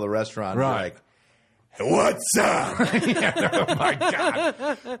in the middle of the restaurant and be Right. like, what's up? Oh my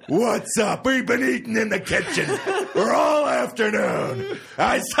God. What's up? We've been eating in the kitchen for all afternoon.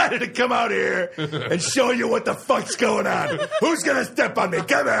 I decided to come out here and show you what the fuck's going on. Who's going to step on me?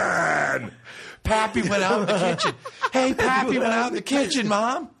 Come on. Pappy went out in the kitchen. Hey, Pappy went out in the kitchen,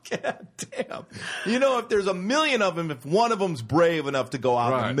 Mom. God damn. You know, if there's a million of them, if one of them's brave enough to go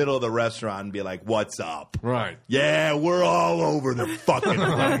out in the Right. middle of the restaurant and be like, what's up? Right. Yeah, we're all over the fucking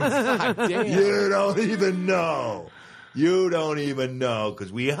place. Damn. You don't even know. You don't even know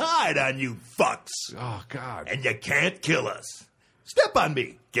because we hide on you fucks. Oh, God. And you can't kill us. Step on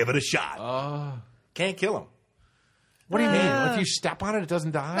me. Give it a shot. Can't kill him. What do you mean? If you step on it, it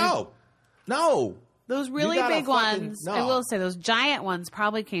doesn't die? No. Those really gotta big fucking- ones, no. I will say, those giant ones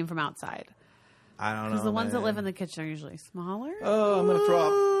probably came from outside. I don't know. Because the ones that man. live in the kitchen are usually smaller. Oh, I'm going to throw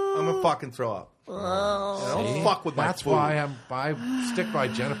up. I'm going to fucking throw up. Don't fuck with my That's food. why I stick by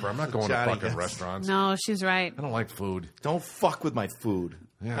Jennifer. I'm not going Johnny, to fucking that's- restaurants. No, she's right. I don't like food. Don't fuck with my food.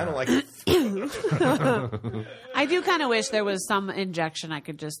 Yeah. I don't like it. I do kind of wish there was some injection I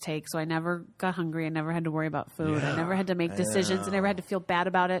could just take so I never got hungry. I never had to worry about food. I never had to make decisions. I never had to feel bad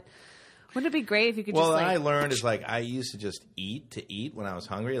about it. Wouldn't it be great if you could Well, just what I like... learned is like I used to just eat when I was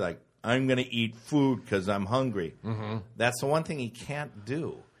hungry. Like I'm going to eat food because I'm hungry. Mm-hmm. That's the one thing you can't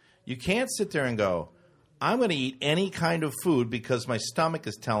do. You can't sit there and go, I'm going to eat any kind of food because my stomach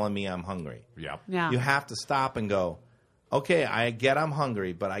is telling me I'm hungry. Yeah. Yeah. You have to stop and go, okay, I get I'm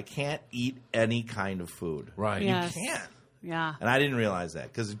hungry, but I can't eat any kind of food. Right. Yes. You can't. Yeah. And I didn't realize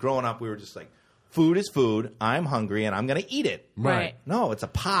that because growing up we were just like, food is food. I'm hungry and I'm going to eat it. Right. No, it's a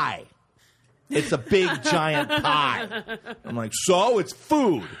pie. It's a big giant pie. I'm like, so it's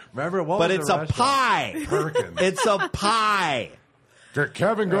food. Remember what But was it's the a restaurant? pie. Perkins. It's a pie. Did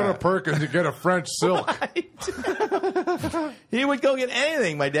Kevin go to Perkins to get a French silk? He would go get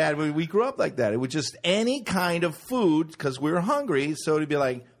anything. My dad, we grew up like that. It was just any kind of food because we were hungry. So it'd be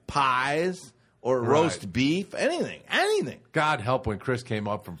like pies or roast beef, anything. God help when Chris came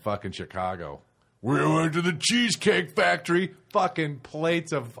up from fucking Chicago. We went to the Cheesecake Factory. Fucking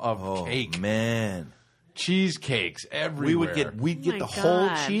plates of cake. Man. Cheesecakes everywhere. We'd get my the whole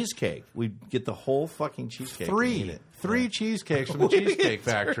God. cheesecake. We'd get the whole fucking cheesecake. and eat Three it. cheesecakes from the Cheesecake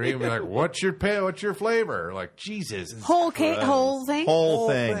Factory. And we're like, what's your flavor? Like, Jesus. Whole cake, whole thing? Whole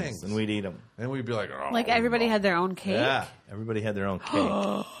things. things. And we'd eat them. And we'd be like, oh. Like everybody had their own cake? Yeah. Everybody had their own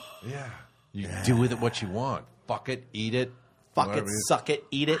cake. Yeah. You do with it what you want. Fuck it, eat it. Fuck whatever it, suck it,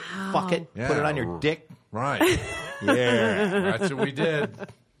 eat it, fuck it, Yeah. put it on your dick. Right. Yeah. That's what we did.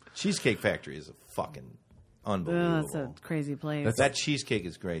 Cheesecake Factory is a fucking Oh, unbelievable. that's a crazy place. That cheesecake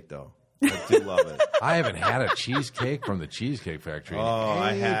is great, though. I do love it. I haven't had a cheesecake from the Cheesecake Factory. in Oh,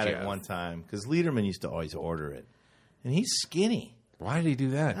 I had it ages. one time because Lederman used to always order it, and he's skinny, Why did he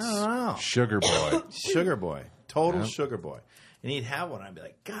do that? I don't know. Sugar boy. sugar boy, total sugar boy. And he'd have one. I'd be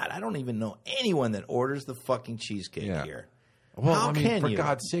like, God, I don't even know anyone that orders the fucking cheesecake Yeah. here. Well, How I mean, can for you?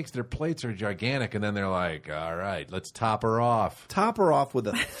 God's sakes, their plates are gigantic, and then they're like, all right, let's top her off. Top her off with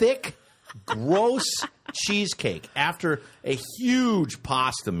a thick, gross cheesecake after a huge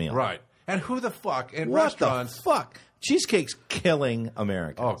pasta meal. Right. And who the fuck in What restaurants? the fuck? Cheesecake's killing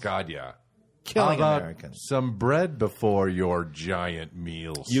Americans. Oh, God, yeah. killing How about Americans. some bread before your giant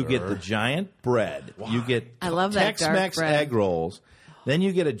meal, You sir? get the giant bread. You get I love that dark Tex-Mex bread. egg rolls. Then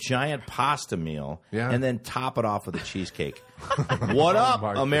you get a giant pasta meal, Yeah. and then top it off with a cheesecake. What up,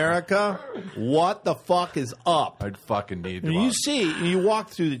 my God. America? What the fuck is up? I'd fucking need to. And you see, you walk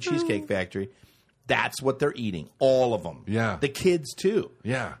through the Cheesecake Factory, that's what they're eating. All of them. Yeah. The kids, too.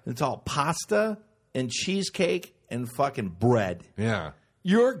 Yeah. It's all pasta and cheesecake and fucking bread. Yeah.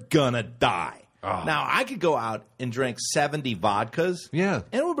 You're gonna die. Oh. Now, I could go out and drink 70 vodkas. Yeah.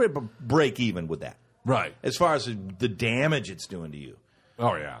 And we'll break even with that. Right. As far as the damage it's doing to you.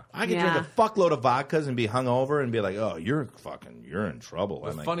 Oh, yeah. I could Yeah. drink a fuckload of vodkas and be hungover and be like, "Oh, you're in trouble."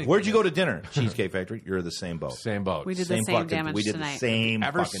 I'm like, funny "Where'd thing you go to dinner?" Cheesecake Factory. You're the same boat. Same boat. We did the same damage We did tonight. the same.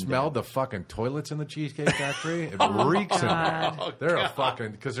 Ever fucking smelled damage. the fucking toilets in the Cheesecake Factory? It reeks in there. They're a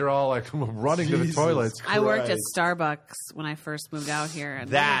fucking, because they're all like running to the Jesus toilets. I worked at Christ. Starbucks when I first moved out here, and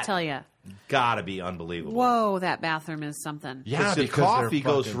let That- me tell you, Gotta be unbelievable. whoa, that bathroom is something. Yeah, the because they're coffee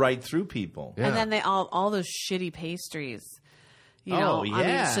goes fucking- right through people. Yeah. And then they all those shitty pastries. You know, Oh, I mean,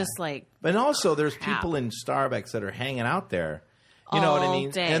 yeah. it's just like And also, there's Crap. people in Starbucks that are hanging out there. You know what I All mean?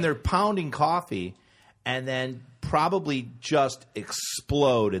 day. And they're pounding coffee, and then probably just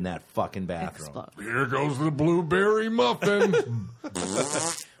explode in that fucking bathroom. explode. Here goes the blueberry muffin.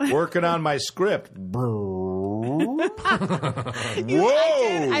 Working on my script. Whoa!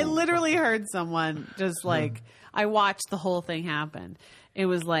 I literally heard someone just like I watched the whole thing happen. It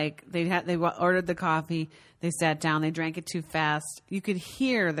was like they ordered the coffee, they sat down, they drank it too fast. You could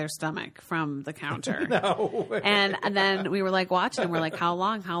hear their stomach from the counter. No way. And then we were like watching, and we're like, how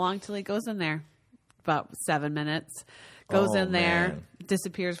long till he goes in there? About 7 minutes. Goes Oh, in there, man.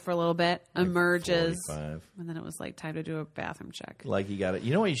 disappears for a little bit, emerges, 45. and then it was like time to do a bathroom check. Like you got it.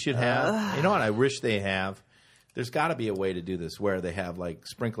 You know what you should have? You know what I wish they have? There's got to be a way to do this where they have like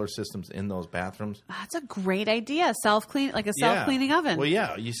sprinkler systems in those bathrooms. That's a great idea. Self-clean, like a self-cleaning oven. Well,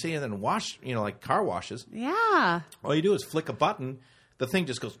 yeah. You see, and then wash, like car washes. Yeah. All you do is flick a button. The thing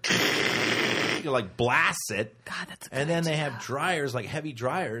just goes, you like blasts it. God, that's a And good then they idea. have dryers, like heavy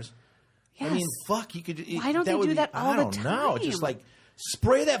dryers. Yes. I mean, fuck, you could. Why don't they would do be- that all I the don't know. time? Just like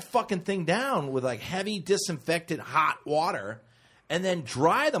spray that fucking thing down with like heavy disinfectant hot water, and then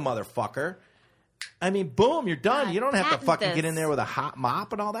dry the motherfucker. I mean, boom, you're done. God, You don't have to patent fucking this. get in there with a hot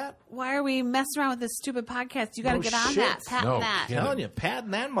mop and all that. Why are we messing around with this stupid podcast? You got to No get on shit. that. Patent No that. kidding. I'm telling you,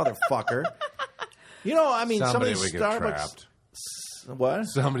 patting that motherfucker. I mean, Somebody some of would these get Starbucks. trapped. What?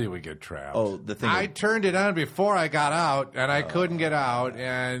 Somebody would get trapped. Oh, the thing. I turned it on before I got out, and I couldn't get out.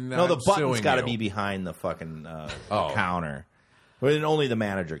 And No, the I'm button's suing got to you. be behind the fucking Oh. counter. Well, only the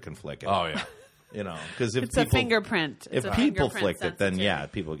manager can flick it. Oh yeah. Because if It's people, a fingerprint. It's If a people fingerprint flicked it, then sensitivity. yeah,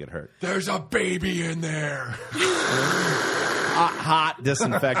 people get hurt. There's a baby in there. Hot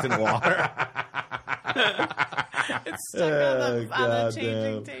disinfectant water. It's stuck on the God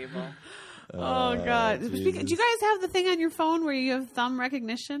changing damn. table. Oh God! Do you guys have the thing on your phone where you have thumb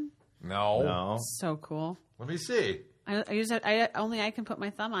recognition? No. No. So cool. Let me see. I use it. I can put my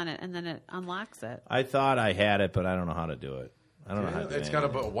thumb on it and then it unlocks it. I thought I had it, but I don't know how to do it. I don't know how to do It's it. got a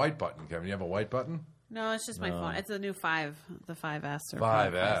white button, Kevin. You have a white button? No, it's just my phone. It's the new 5, the 5S or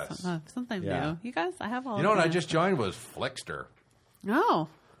 5S. something Yeah. new. You guys, I have all. You know of what I them. just joined was Flickster. Oh,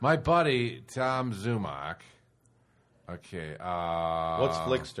 My buddy Tom Zumak. Okay. What's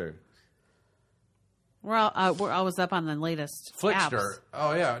Flickster? we're always up on the latest Flickster. apps.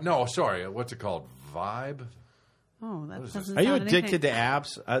 Oh yeah. No, sorry. What's it called? Vibe. Oh, that doesn't. Are you sound addicted anything.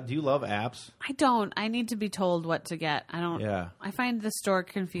 to apps? Do you love apps? I don't. I need to be told what to get. I don't. Yeah. I find the store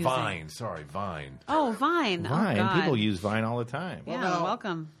confusing. Vine. Sorry, Vine. Oh, Vine. Vine. Oh, God. People use Vine all the time. Yeah, Well, now-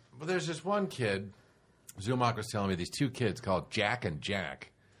 welcome. Well, there's this one kid. Zumak was telling me these two kids called Jack and Jack.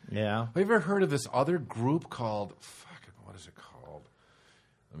 Yeah. Have you ever heard of this other group called? Fucking, what is it called?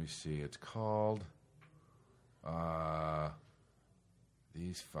 Let me see. It's called.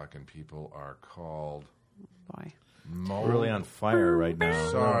 These fucking people are called. Boy. Really on fire right now.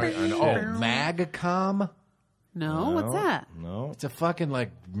 Sorry. Magcom. No, what's that? No. It's a fucking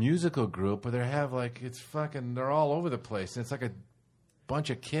like musical group, but they have like it's fucking. They're all over the place. And it's like a bunch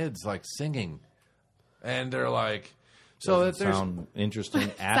of kids like singing, and they're like. So that there's. Sound interesting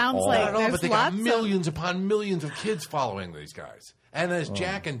at Sounds all. like- I don't know, There's but they got lots of- millions upon millions of kids following these guys. And there's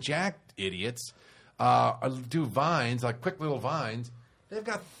Jack and Jack idiots do vines, like quick little vines. They've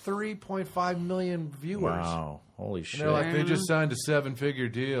got 3.5 million viewers. Wow. Holy shit. And they're like, they just signed a 7-figure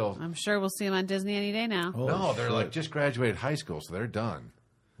deal. I'm sure we'll see them on Disney any day now. Holy No, they're shit. like just graduated high school, so they're done.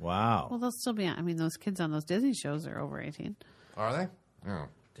 Wow. Well, they'll still be on. I mean, those kids on those Disney shows are over 18. Are they? Yeah.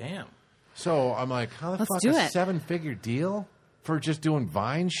 Damn. So I'm like, how the Let's fuck do a it. 7-figure deal for just doing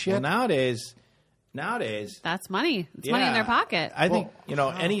Vine shit? Well, nowadays, That's money. It's money in their pocket. I think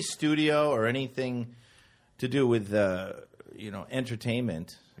any studio or anything to do with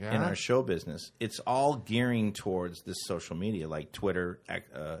entertainment in Yeah. our show business, it's all gearing towards this social media like Twitter,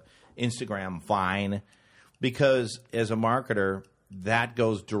 Instagram, Vine, because as a marketer, that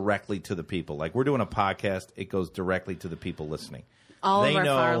goes directly to the people. Like we're doing a podcast, it goes directly to the people listening. All They of our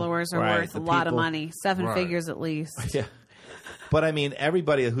know- followers are right, worth a the lot of people- money. 7 Right. figures at least. Yeah. But I mean,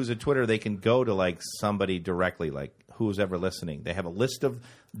 everybody who's a Twitter, they can go to like somebody directly, like who's ever listening. They have a list of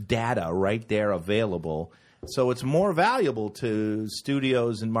data right there available. So it's more valuable to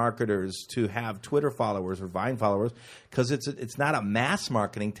studios and marketers to have Twitter followers or Vine followers because it's not a mass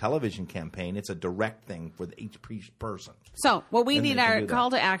marketing television campaign. It's a direct thing for each person. So, well, we Then need they can our do that. call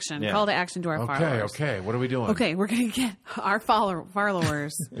to action. Yeah. Call to action to our followers. Okay. What are we doing? Okay, we're going to get our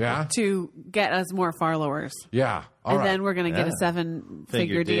followers Yeah? to get us more followers. Yeah. All And right. then we're going to get a Yeah. 7-figure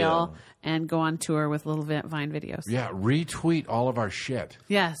Figure deal deal. and go on tour with little Vine videos. Yeah, retweet all of our shit.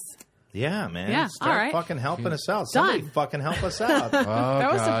 Yes. Yeah, man. Yeah, Start all right. fucking helping us out. Somebody Done. fucking help us out. Oh,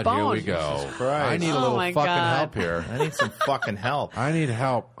 That was a God, here we bone. go. Jesus Christ. I need a Oh, little my fucking God. help here. I need some fucking help. I need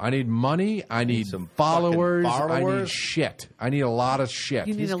help. I need money. I need some followers. fucking I need followers. shit. I need a lot of shit.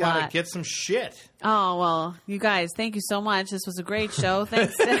 You need He's a got to lot. get some shit. Oh, well, you guys, thank you so much. This was a great show.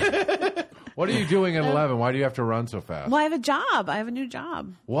 Thanks. What are you doing at 11? Why do you have to run so fast? Well, I have a job. I have a new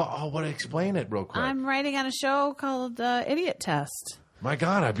job. What? Explain it real quick. I'm writing on a show called Idiot Test. My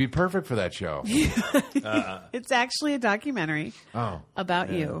God, I'd be perfect for that show. It's actually a documentary Oh,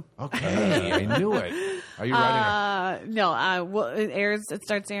 about you. okay. I knew it. Are you writing No, well, it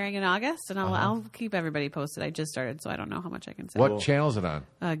starts airing in August, and Uh-huh. I'll keep everybody posted. I just started, so I don't know how much I can say. What channel is it on?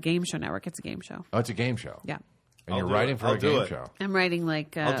 Game Show Network. It's a game show. Oh, it's a game show. Yeah. And I'll you're do writing it. for I'll a do game it. show. I'm writing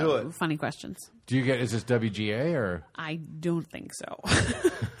like I'll do it. funny questions. Do you get? Is this WGA or I don't think so.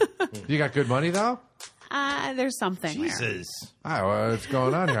 you got good money though? There's something there. Jesus. Oh, what's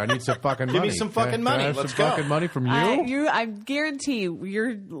going on here? I need some fucking money. me some fucking Can I money. have Let's some go. fucking money from you. I guarantee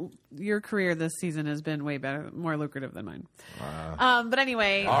your career this season has been way better, more lucrative than mine. But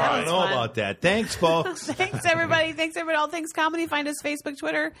anyway, I that don't was know fun. about that. Thanks, folks. Thanks everybody. Thanks everybody. All Things Comedy. Find us Facebook,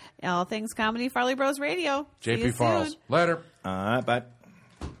 Twitter. All Things Comedy. Farley Bros Radio. See you JP Farles. soon. Later. Bye.